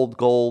to hold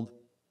gold,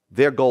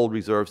 their gold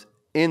reserves,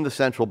 in the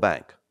central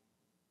bank.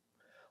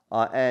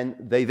 And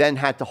they then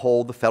had to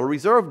hold the Federal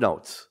Reserve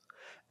notes.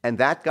 And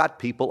that got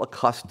people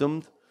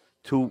accustomed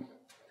to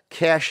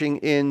cashing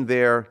in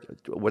their,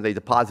 when they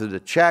deposited a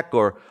check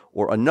or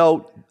a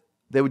note,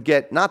 they would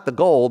get not the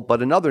gold,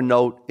 but another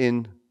note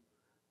in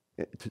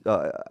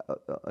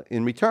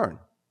return.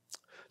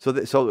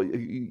 So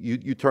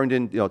you turned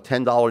in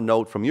 $10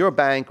 note from your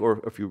bank,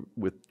 or if you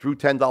withdrew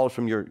 $10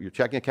 from your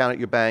checking account at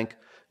your bank,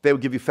 they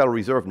would give you Federal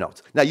Reserve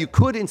notes. Now, you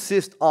could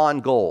insist on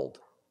gold.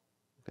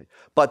 Okay.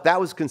 But that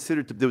was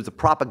considered there was a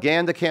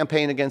propaganda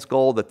campaign against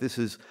gold, that this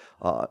is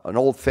an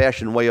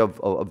old-fashioned way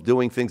of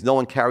doing things. No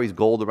one carries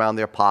gold around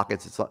their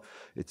pockets.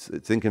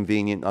 It's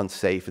inconvenient,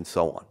 unsafe, and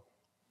so on.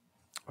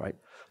 Right?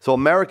 So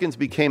Americans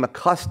became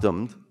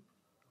accustomed,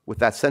 with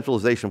that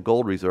centralization of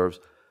gold reserves,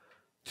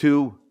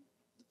 to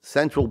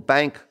central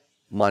bank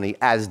money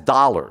as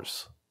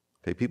dollars.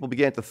 Okay? People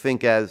began to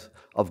think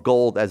of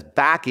gold as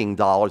backing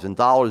dollars, and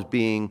dollars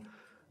being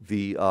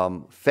the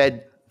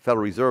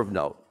Federal Reserve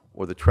note,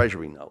 or the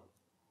Treasury note.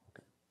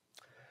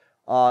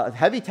 Okay.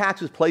 Heavy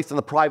tax was placed on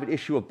the private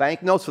issue of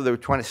banknotes, so they were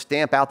trying to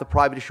stamp out the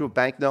private issue of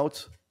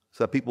banknotes,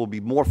 so that people would be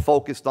more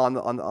focused on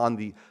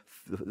the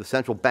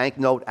central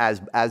banknote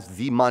as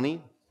the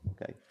money.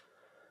 Okay.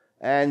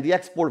 And the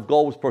export of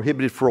gold was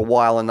prohibited for a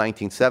while in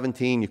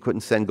 1917. You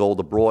couldn't send gold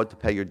abroad to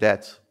pay your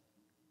debts.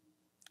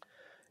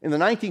 In the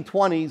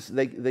 1920s,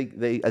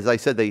 they as I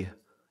said, they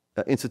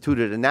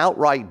instituted an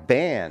outright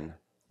ban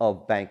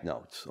of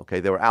banknotes.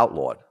 Okay, they were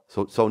outlawed.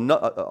 So no,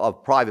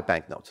 of private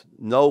banknotes.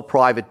 No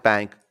private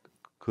bank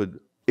could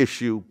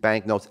issue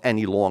banknotes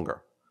any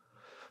longer.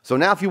 So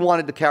now if you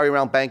wanted to carry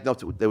around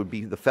banknotes, they would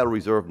be the Federal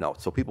Reserve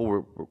notes. So people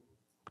were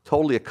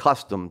totally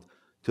accustomed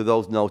to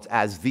those notes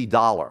as the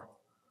dollar.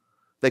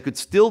 They could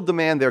still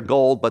demand their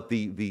gold, but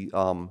the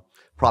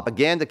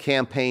propaganda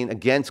campaign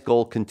against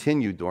gold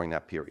continued during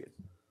that period.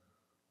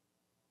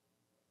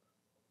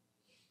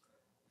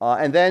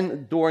 And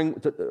then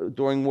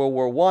during World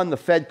War I, the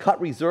Fed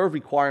cut reserve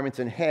requirements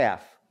in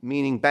half,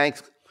 meaning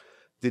banks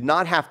did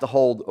not have to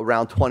hold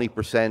around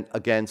 20%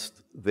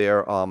 against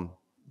their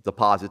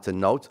deposits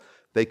and notes.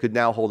 They could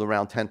now hold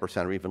around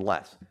 10% or even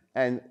less.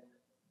 And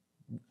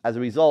as a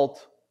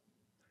result,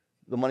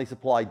 the money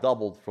supply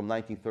doubled from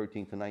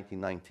 1913 to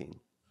 1919.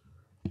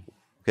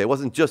 Okay, it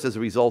wasn't just as a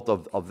result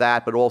of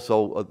that, but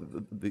also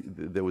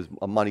there was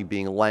money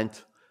being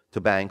lent to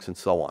banks and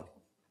so on.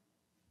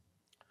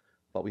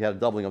 But we had a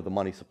doubling of the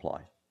money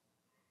supply,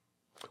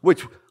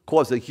 which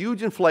caused a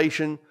huge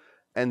inflation,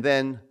 and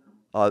then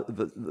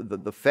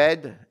the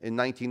Fed in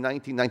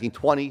 1919,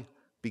 1920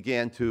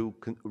 began to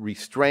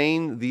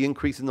restrain the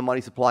increase in the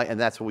money supply, and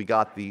that's when we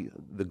got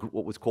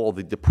what was called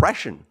the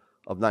Depression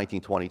of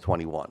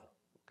 1920-21, okay,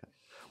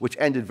 which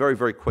ended very,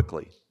 very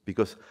quickly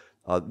because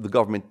the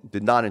government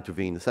did not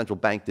intervene. The central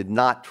bank did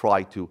not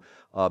try to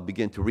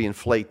begin to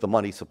reinflate the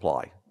money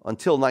supply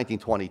until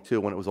 1922,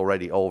 when it was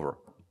already over.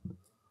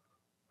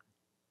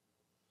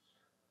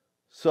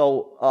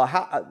 So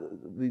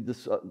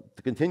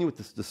to continue with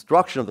this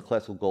destruction of the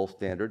classical gold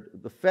standard,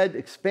 the Fed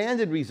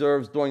expanded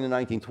reserves during the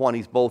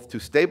 1920s both to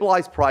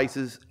stabilize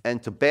prices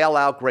and to bail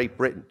out Great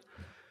Britain.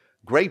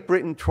 Great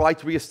Britain tried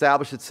to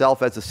reestablish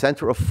itself as a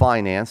center of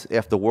finance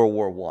after World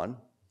War I,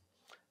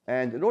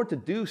 and in order to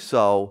do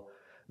so,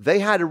 they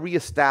had to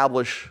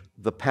reestablish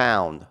the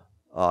pound,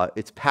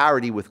 its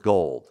parity with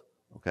gold.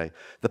 Okay?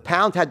 The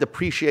pound had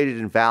depreciated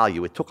in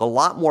value. It took a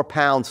lot more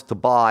pounds to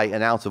buy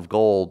an ounce of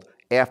gold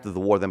after the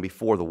war than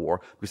before the war,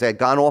 because they had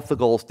gone off the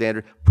gold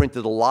standard,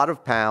 printed a lot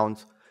of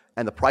pounds,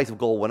 and the price of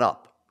gold went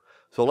up.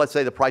 So let's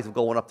say the price of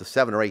gold went up to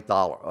 $7 or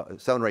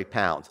 $8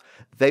 pounds.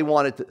 They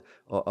wanted to,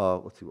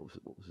 let's see,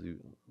 what was the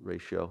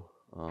ratio?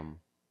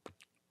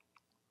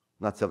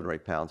 Not 7 or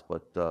 8 pounds,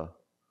 but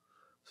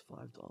it's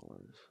 $5.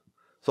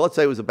 So let's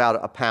say it was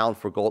about a pound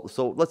for gold.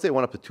 So let's say it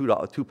went up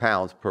to 2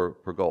 pounds per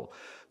gold.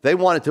 They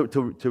wanted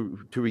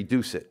to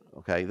reduce it.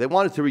 Okay, they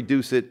wanted to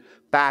reduce it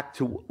back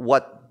to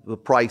what the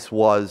price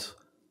was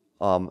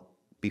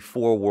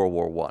before World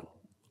War I,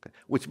 okay,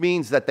 which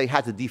means that they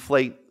had to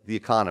deflate the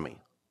economy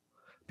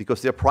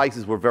because their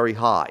prices were very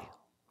high.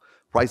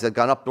 Prices had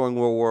gone up during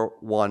World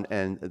War I,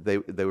 and they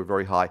were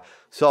very high.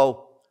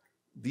 So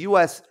the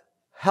U.S.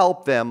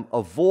 helped them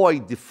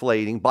avoid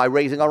deflating by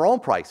raising our own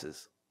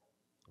prices.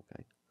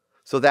 Okay,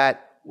 so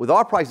that with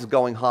our prices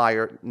going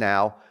higher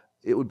now,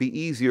 it would be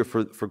easier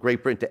for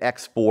Great Britain to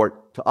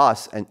export to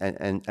us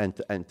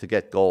and to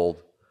get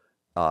gold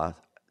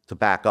to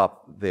back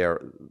up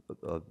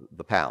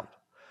the pound.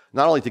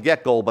 not only to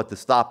get gold, but to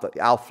stop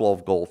the outflow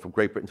of gold from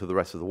Great Britain to the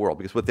rest of the world.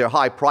 Because with their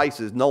high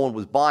prices, no one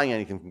was buying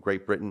anything from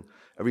Great Britain.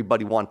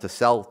 Everybody wanted to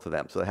sell to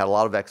them. So they had a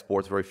lot of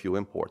exports, very few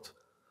imports.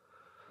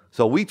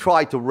 So we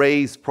tried to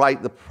raise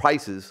the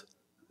prices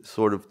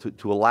sort of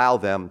to allow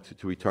them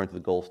to return to the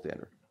gold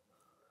standard.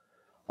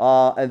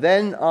 And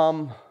then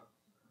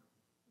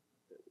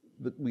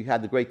we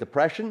had the Great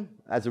Depression.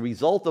 As a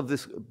result of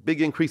this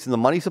big increase in the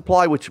money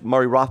supply, which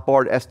Murray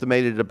Rothbard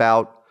estimated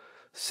about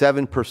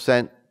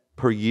 7%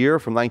 per year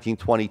from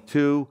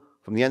 1922,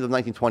 from the end of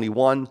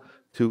 1921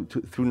 through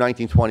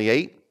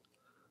 1928.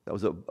 That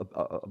was a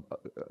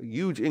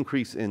huge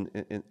increase in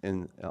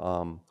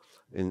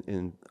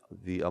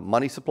the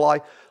money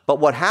supply. But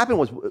what happened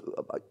was,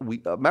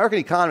 American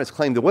economists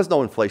claimed there was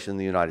no inflation in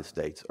the United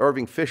States.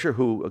 Irving Fisher,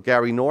 who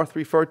Gary North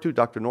referred to,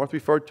 Dr. North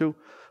referred to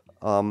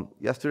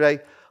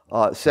yesterday,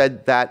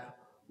 said that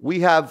we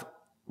have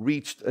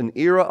reached an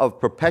era of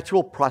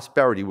perpetual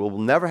prosperity. We will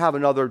never have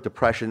another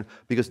depression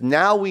because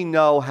now we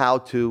know how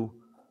to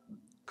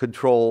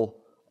control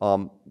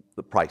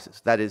the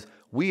prices. That is,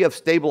 we have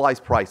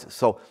stabilized prices.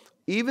 So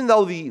even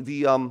though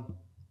even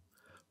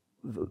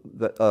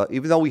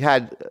though we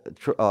had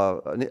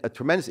a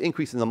tremendous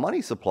increase in the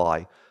money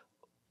supply,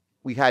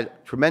 we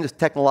had tremendous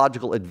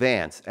technological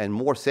advance and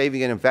more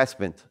saving and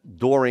investment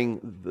during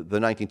the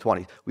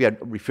 1920s. We had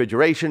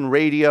refrigeration,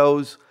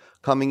 radios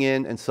coming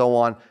in, and so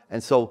on.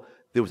 And so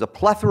there was a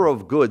plethora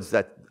of goods,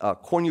 that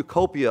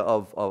cornucopia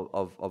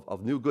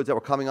of new goods that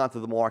were coming onto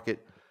the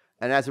market.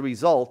 And as a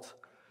result,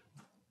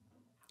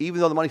 even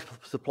though the money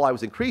supply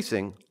was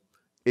increasing,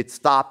 it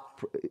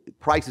stopped.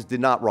 Prices did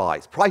not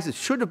rise. Prices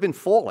should have been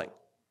falling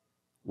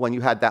when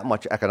you had that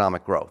much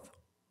economic growth.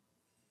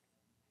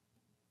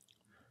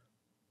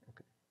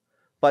 Okay.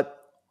 But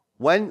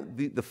when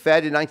the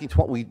Fed in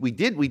 1920,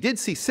 we did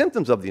see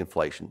symptoms of the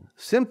inflation,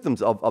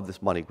 symptoms of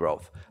this money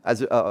growth.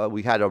 As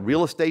we had a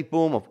real estate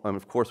boom, and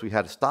of course we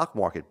had a stock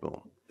market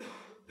boom.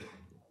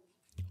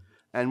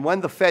 And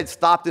when the Fed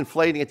stopped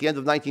inflating at the end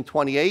of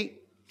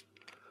 1928,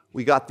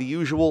 we got the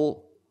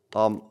usual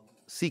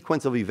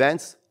sequence of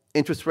events.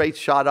 Interest rates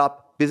shot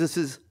up.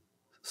 Businesses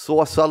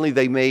saw suddenly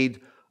they made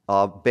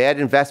bad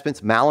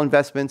investments,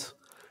 malinvestments,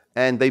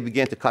 and they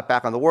began to cut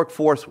back on the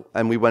workforce,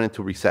 and we went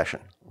into recession.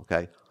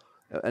 Okay,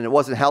 and it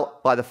wasn't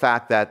helped by the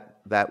fact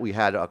that we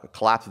had a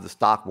collapse of the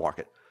stock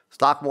market.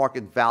 Stock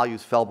market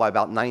values fell by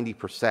about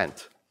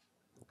 90%.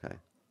 Okay.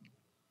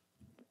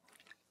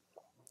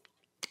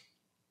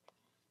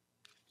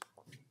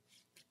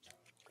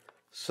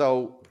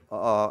 So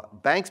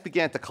banks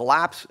began to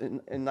collapse in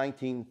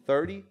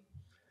 1930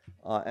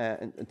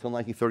 until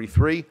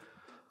 1933.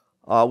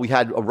 We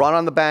had a run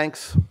on the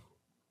banks.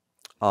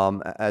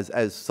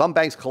 As some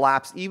banks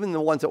collapsed, even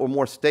the ones that were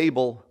more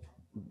stable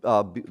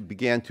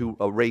began to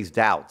raise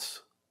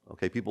doubts.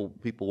 Okay,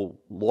 people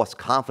lost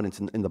confidence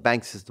in the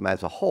bank system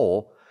as a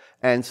whole,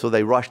 and so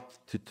they rushed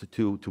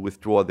to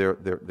withdraw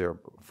their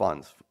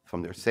funds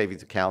from their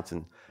savings accounts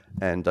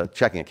and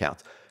checking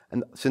accounts.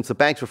 And since the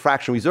banks were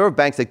fractional reserve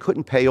banks, they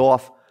couldn't pay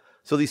off.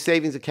 So these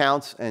savings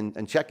accounts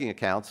and checking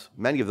accounts,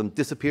 many of them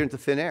disappeared into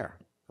thin air.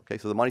 Okay,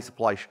 so the money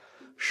supply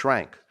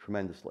shrank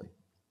tremendously.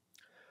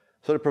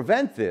 So to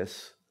prevent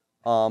this,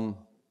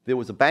 there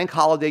was a bank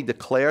holiday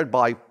declared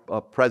by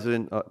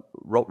President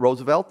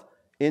Roosevelt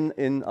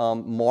in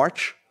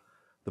March.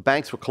 The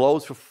banks were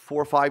closed for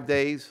 4 or 5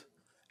 days,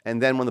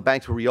 and then when the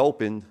banks were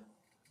reopened,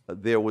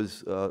 there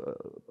was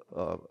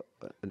an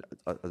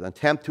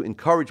attempt to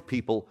encourage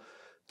people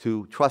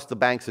to trust the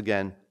banks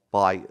again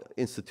by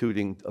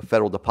instituting a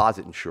federal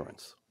deposit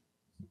insurance.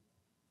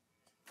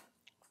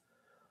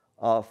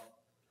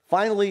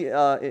 Finally,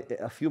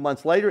 a few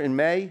months later, in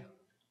May,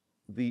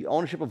 the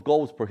ownership of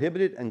gold was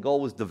prohibited, and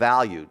gold was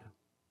devalued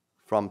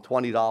from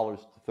 $20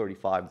 to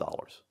 $35.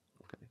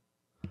 Okay.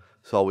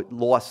 So it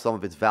lost some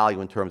of its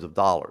value in terms of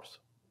dollars.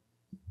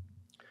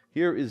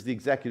 Here is the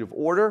executive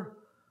order,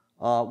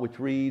 which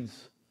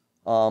reads,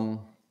 on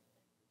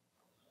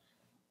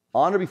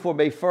or before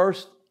May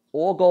 1st,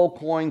 all gold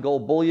coin,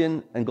 gold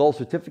bullion, and gold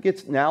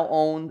certificates now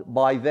owned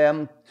by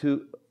them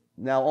to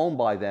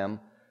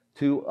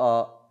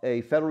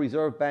a Federal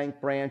Reserve Bank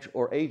branch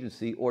or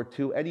agency, or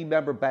to any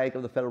member bank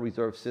of the Federal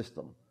Reserve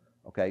System.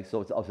 Okay,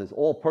 so it says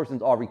all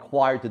persons are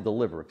required to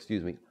deliver,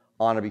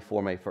 on or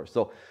before May 1st.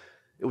 So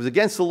it was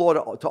against the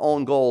law to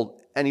own gold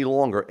any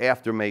longer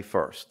after May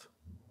 1st.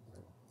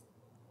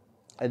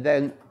 And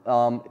then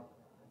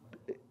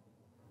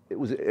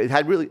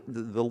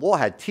the law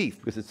had teeth,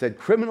 because it said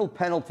criminal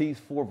penalties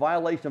for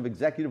violation of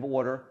executive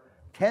order,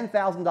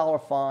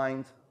 $10,000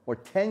 fines, or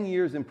 10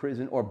 years in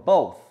prison, or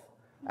both,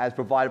 as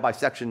provided by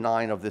Section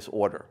 9 of this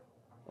order.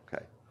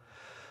 Okay.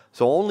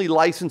 So only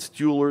licensed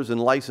jewelers and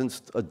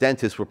licensed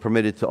dentists were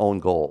permitted to own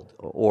gold,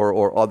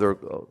 or other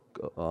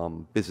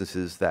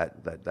businesses that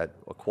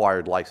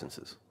acquired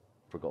licenses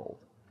for gold.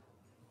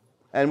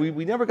 And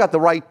we never got the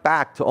right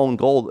back to own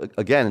gold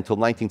again until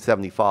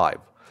 1975.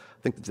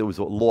 I think that there was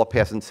a law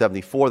passed in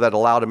 74 that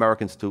allowed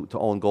Americans to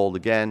own gold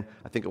again.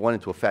 I think it went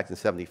into effect in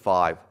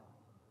 75.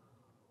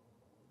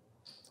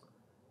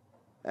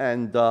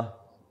 And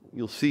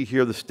You'll see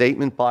here the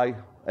statement by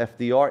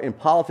FDR. In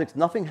politics,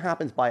 nothing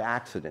happens by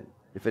accident.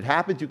 If it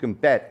happens, you can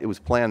bet it was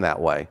planned that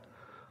way.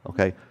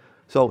 Okay?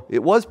 So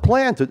it was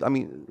planned to, I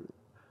mean,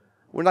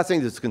 we're not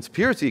saying there's a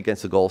conspiracy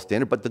against the gold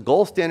standard, but the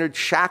gold standard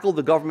shackled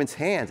the government's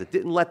hands. It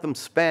didn't let them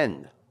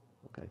spend.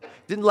 Okay?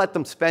 It didn't let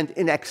them spend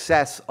in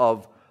excess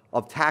of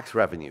tax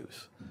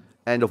revenues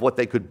and of what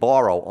they could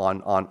borrow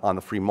on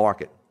the free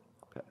market.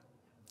 Okay?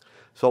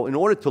 So in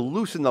order to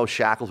loosen those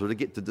shackles or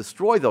to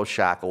destroy those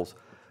shackles,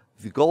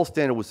 the gold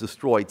standard was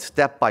destroyed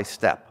step by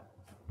step.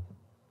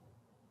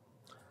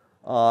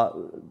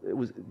 There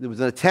was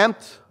an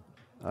attempt,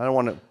 I don't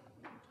want to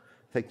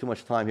take too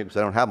much time here because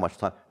I don't have much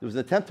time. There was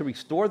an attempt to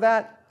restore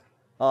that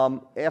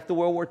after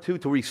World War II,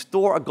 to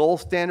restore a gold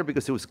standard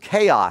because there was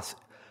chaos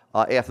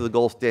after the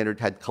gold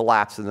standard had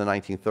collapsed in the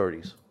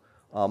 1930s.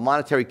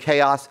 Monetary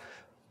chaos,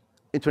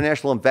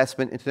 international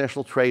investment,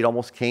 international trade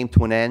almost came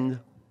to an end.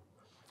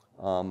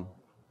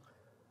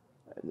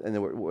 And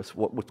there were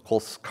what's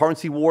called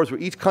currency wars, where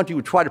each country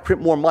would try to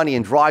print more money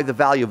and drive the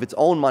value of its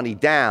own money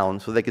down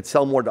so they could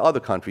sell more to other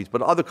countries,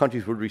 but other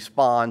countries would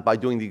respond by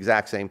doing the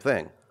exact same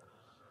thing.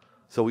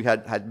 So we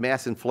had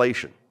mass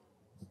inflation.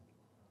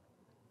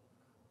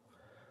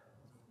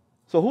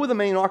 So who were the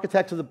main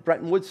architects of the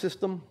Bretton Woods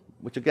system,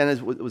 which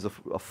again was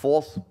a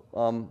false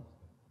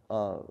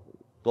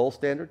gold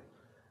standard?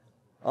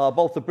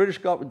 Both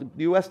the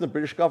U.S. and the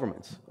British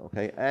governments,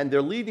 okay? And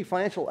their leading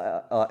financial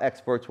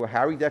experts were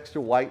Harry Dexter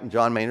White and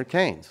John Maynard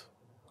Keynes.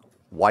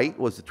 White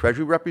was the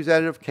Treasury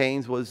representative,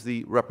 Keynes was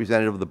the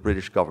representative of the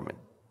British government.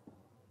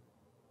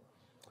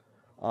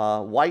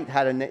 White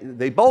had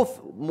they both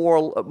more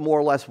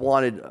or less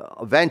wanted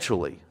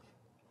eventually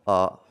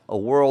a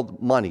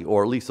world money,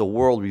 or at least a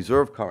world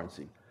reserve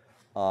currency.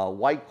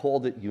 White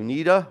called it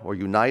UNITA, or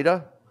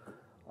UNITA,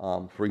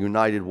 for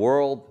United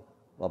World.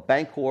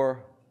 Bancor,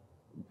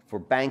 for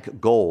bank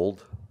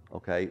gold,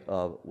 okay,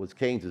 was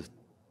Keynes's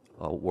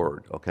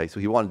word, okay?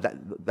 So he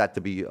wanted that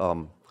to be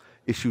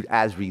issued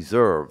as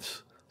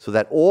reserves so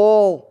that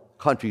all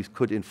countries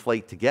could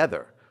inflate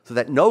together, so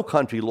that no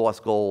country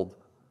lost gold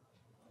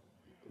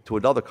to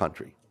another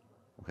country,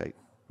 okay?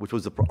 Which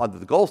was under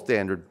the gold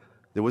standard,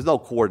 there was no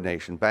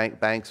coordination.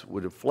 Banks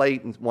would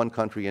inflate in one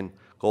country and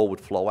gold would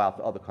flow out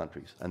to other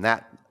countries. And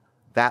that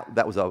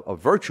was a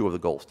virtue of the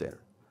gold standard.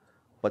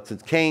 But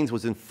since Keynes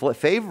was in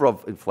favor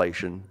of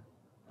inflation,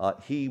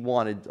 he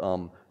wanted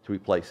to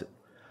replace it.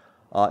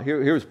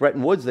 Here's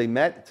Bretton Woods. They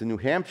met. It's in New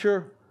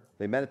Hampshire.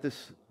 They met at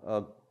this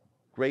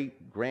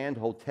great grand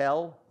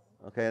hotel.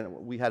 Okay,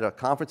 and we had a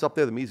conference up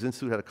there. The Mises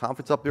Institute had a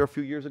conference up there a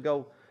few years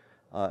ago.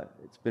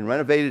 It's been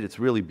renovated. It's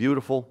really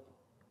beautiful.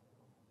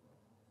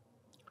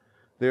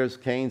 There's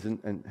Keynes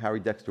and Harry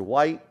Dexter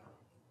White.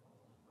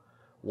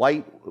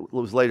 White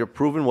was later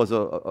proven was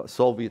a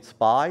Soviet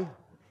spy.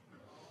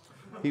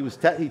 He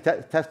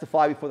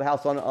testified before the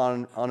House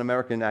on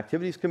American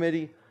Activities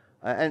Committee.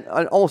 And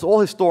almost all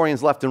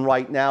historians, left and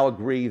right, now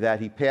agree that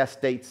he passed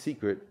state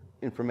secret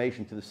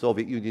information to the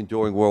Soviet Union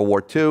during World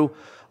War II.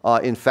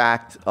 In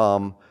fact,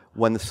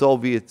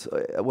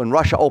 when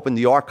Russia opened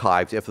the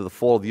archives after the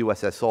fall of the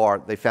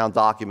USSR, they found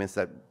documents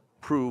that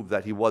proved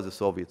that he was a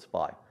Soviet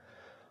spy.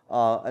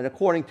 And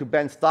according to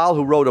Ben Stile,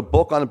 who wrote a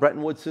book on the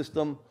Bretton Woods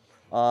system,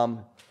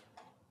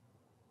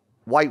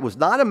 White was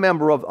not a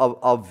member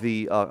of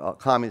the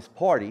Communist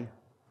Party,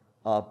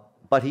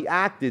 but he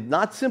acted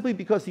not simply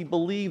because he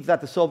believed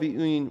that the Soviet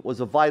Union was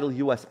a vital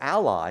U.S.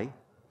 ally,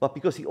 but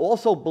because he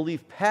also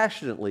believed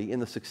passionately in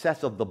the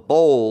success of the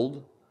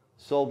bold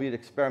Soviet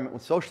experiment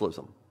with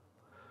socialism.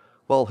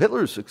 Well,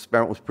 Hitler's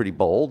experiment was pretty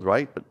bold,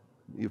 right? But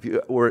if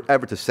you were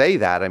ever to say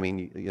that, I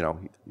mean, you know,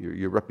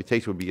 your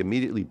reputation would be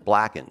immediately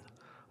blackened.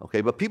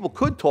 Okay, but people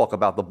could talk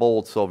about the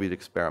bold Soviet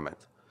experiment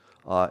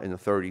in the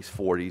 30s,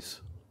 40s.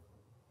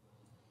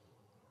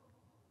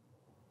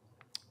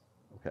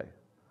 Okay.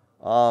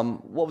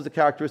 What was the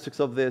characteristics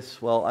of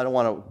this? Well, I don't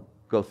want to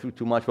go through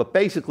too much, but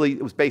basically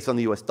it was based on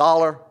the US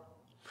dollar.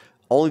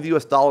 Only the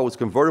US dollar was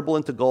convertible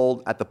into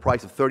gold at the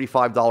price of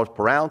 $35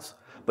 per ounce,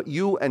 but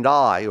you and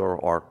I,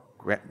 or our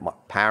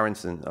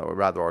parents, or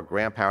rather our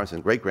grandparents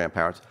and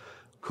great-grandparents,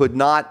 could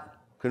not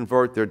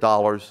convert their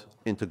dollars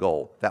into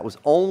gold. That was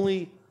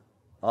only,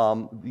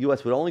 the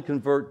US would only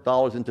convert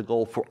dollars into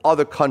gold for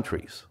other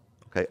countries,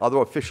 okay, other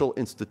official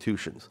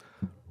institutions,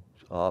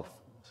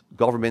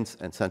 governments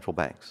and central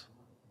banks.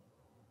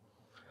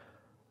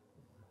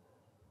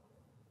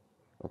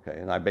 Okay,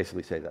 and I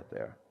basically say that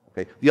there.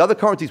 Okay. The other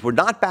currencies were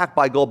not backed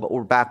by gold, but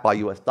were backed by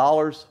US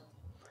dollars.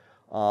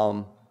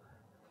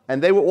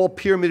 And they were all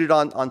pyramided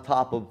on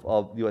top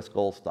of US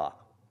gold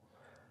stock.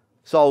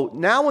 So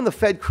now when the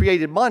Fed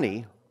created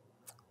money,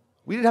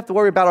 we didn't have to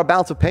worry about our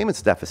balance of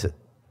payments deficit.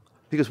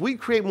 Because we'd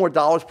create more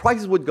dollars,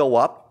 prices would go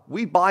up,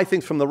 we'd buy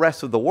things from the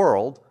rest of the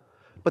world,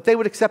 but they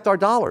would accept our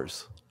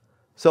dollars.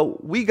 So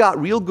we got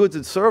real goods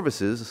and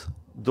services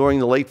during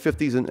the late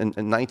 50s and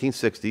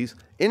 1960s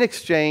in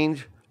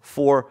exchange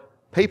for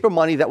paper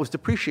money that was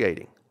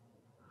depreciating.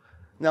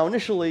 Now,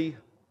 initially,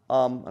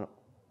 I don't want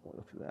to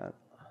go through that.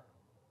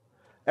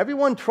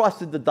 Everyone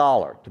trusted the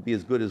dollar to be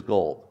as good as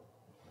gold.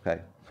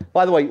 Okay,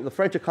 By the way, the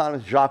French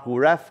economist Jacques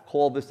Rueff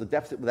called this the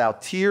deficit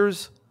without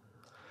tears,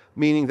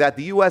 meaning that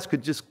the U.S.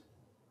 could just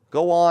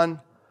go on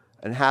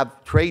and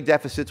have trade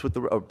deficits with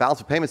or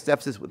balance of payments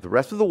deficits with the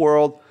rest of the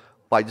world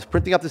by just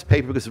printing up this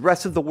paper because the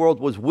rest of the world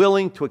was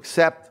willing to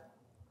accept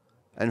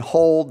and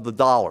hold the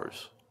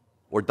dollars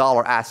or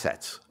dollar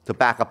assets to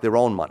back up their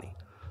own money.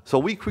 So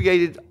we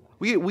created,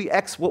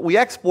 what we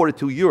exported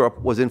to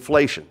Europe was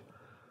inflation.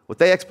 What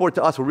they exported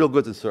to us were real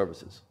goods and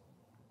services.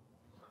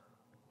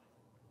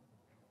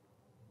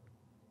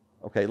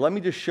 Okay, let me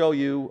just show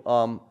you.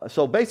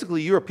 So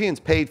basically, Europeans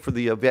paid for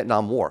the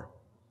Vietnam War.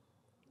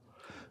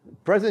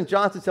 President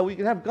Johnson said we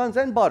can have guns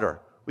and butter.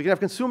 We can have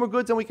consumer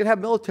goods and we can have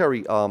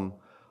military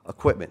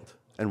equipment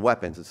and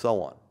weapons and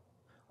so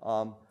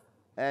on.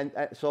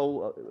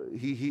 So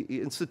he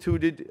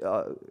instituted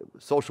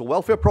social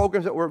welfare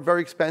programs that were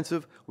very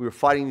expensive. We were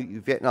fighting the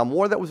Vietnam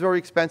War that was very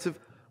expensive.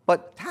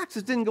 But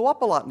taxes didn't go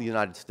up a lot in the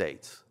United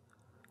States.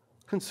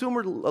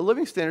 Consumer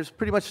living standards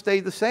pretty much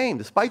stayed the same,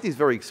 despite these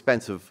very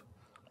expensive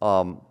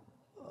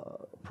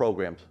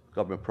programs,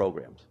 government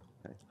programs.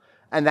 Okay?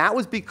 And that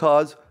was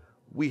because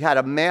we had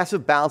a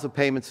massive balance of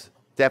payments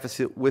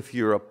deficit with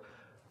Europe.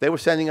 They were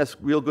sending us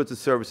real goods and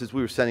services.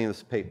 We were sending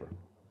us paper.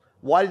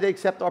 Why did they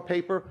accept our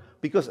paper?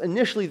 Because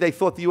initially they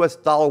thought the US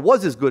dollar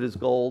was as good as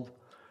gold.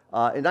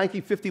 In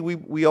 1950,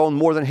 we owned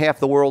more than half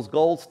the world's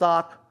gold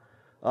stock.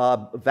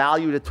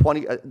 Valued at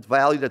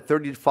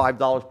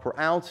 $35 per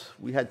ounce.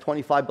 We had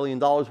 $25 billion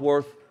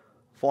worth.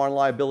 Foreign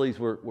liabilities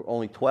were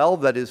only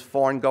 12. That is,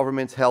 foreign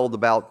governments held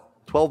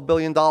about $12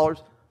 billion.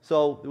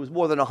 So there was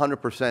more than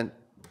 100%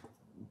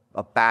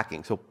 of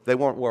backing. So they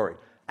weren't worried.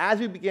 As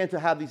we began to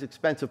have these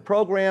expensive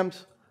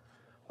programs,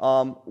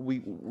 we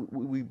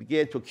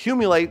began to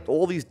accumulate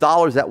all these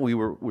dollars that we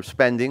were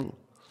spending,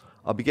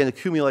 began to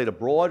accumulate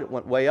abroad. It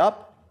went way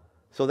up,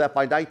 so that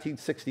by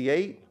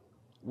 1968,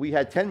 we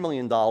had $10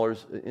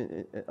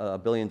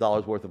 billion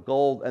worth of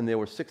gold, and there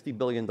were $60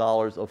 billion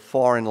of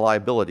foreign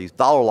liabilities,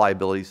 dollar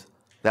liabilities,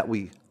 that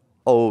we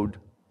owed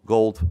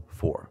gold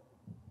for.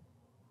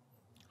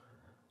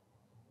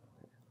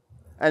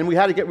 And we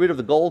had to get rid of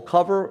the gold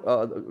cover,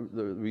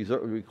 the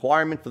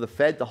requirement for the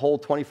Fed to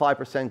hold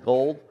 25%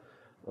 gold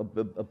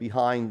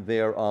behind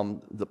their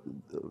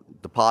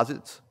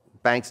deposits.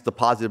 Banks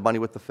deposited money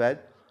with the Fed.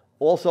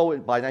 Also,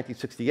 by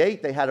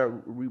 1968, they had to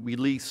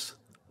release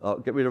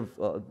get rid of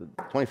the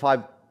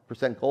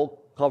 25% gold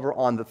cover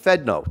on the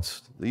Fed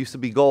notes. There used to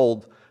be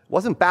gold. It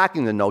wasn't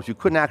backing the notes. You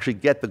couldn't actually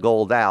get the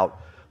gold out,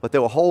 but they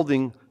were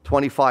holding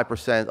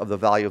 25% of the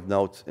value of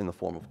notes in the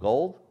form of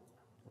gold.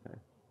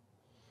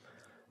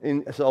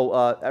 Okay. So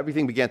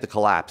everything began to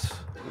collapse.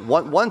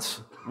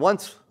 Once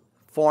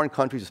foreign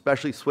countries,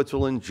 especially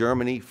Switzerland,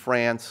 Germany,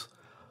 France,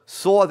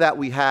 saw that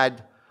we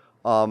had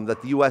that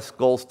the U.S.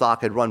 gold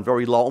stock had run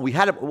very low. And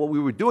what we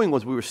were doing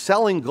was we were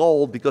selling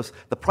gold because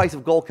the price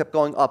of gold kept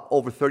going up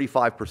over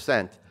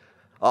 35%,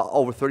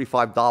 over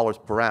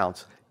 $35 per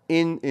ounce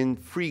in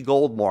free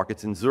gold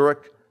markets in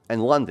Zurich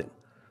and London.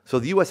 So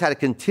the U.S. had to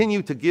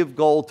continue to give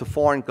gold to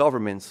foreign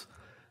governments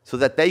so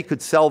that they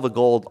could sell the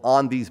gold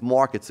on these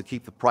markets to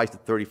keep the price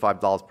at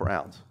 $35 per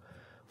ounce.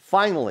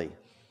 Finally,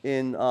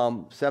 in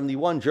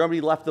 71, Germany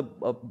left the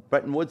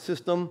Bretton Woods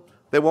system.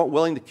 They weren't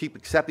willing to keep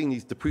accepting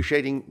these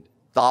depreciating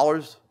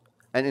dollars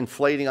and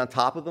inflating on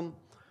top of them.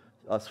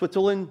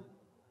 Switzerland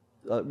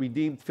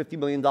redeemed $50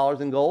 million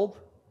in gold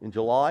in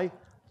July,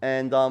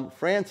 and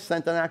France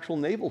sent an actual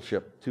naval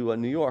ship to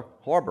New York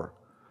Harbor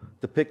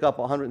to pick up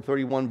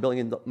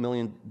 $131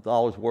 million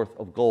worth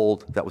of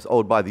gold that was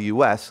owed by the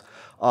U.S.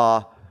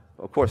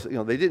 Of course,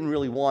 they didn't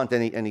really want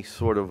any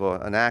sort of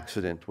an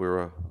accident where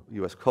a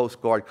U.S.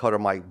 Coast Guard cutter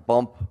might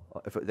bump,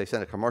 if they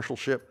sent a commercial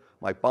ship,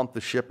 might bump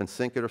the ship and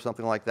sink it or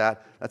something like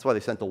that. That's why they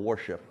sent a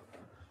warship.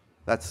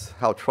 That's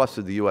how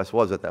trusted the U.S.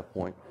 was at that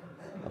point.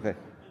 Okay,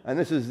 and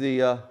this is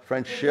the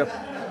French ship.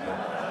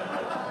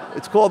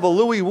 It's called the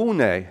Louis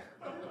Wounay.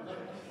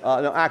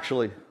 No,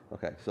 actually,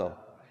 okay, so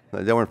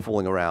they weren't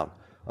fooling around.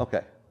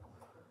 Okay,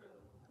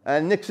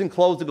 and Nixon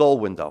closed the gold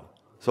window.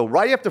 So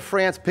right after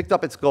France picked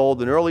up its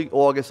gold in early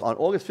August, on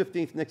August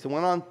 15th, Nixon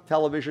went on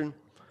television,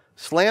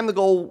 slammed the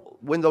gold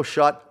window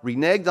shut,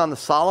 reneged on the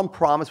solemn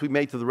promise we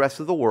made to the rest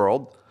of the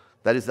world,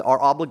 that is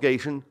our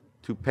obligation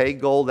to pay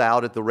gold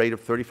out at the rate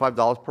of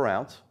 $35 per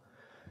ounce.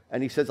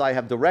 And he says, I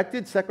have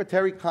directed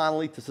Secretary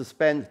Connally to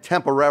suspend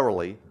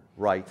temporarily,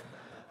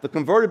 the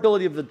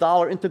convertibility of the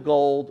dollar into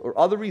gold or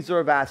other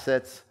reserve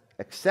assets,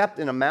 except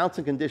in amounts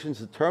and conditions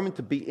determined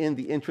to be in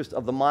the interest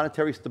of the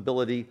monetary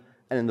stability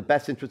and in the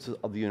best interests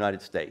of the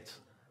United States.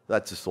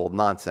 That's just all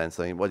nonsense.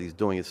 I mean, what he's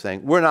doing is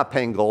saying, we're not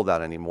paying gold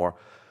out anymore,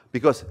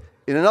 because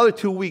in another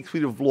 2 weeks,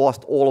 we'd have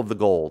lost all of the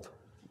gold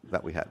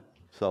that we had.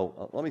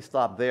 So let me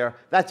stop there.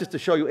 That's just to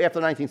show you, after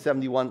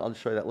 1971, I'll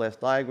just show you that last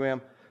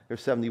diagram.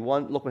 Here's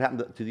 71. Look what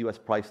happened to the U.S.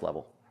 price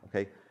level.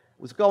 Okay, it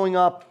was going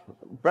up.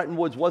 Bretton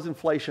Woods was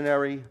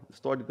inflationary. It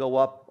started to go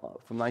up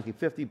from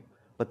 1950.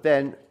 But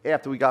then,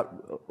 after we got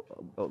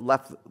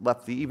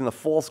left even the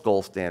false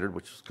gold standard,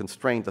 which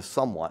constrained us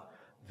somewhat,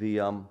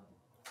 the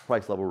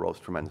price level rose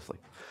tremendously.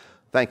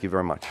 Thank you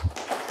very much.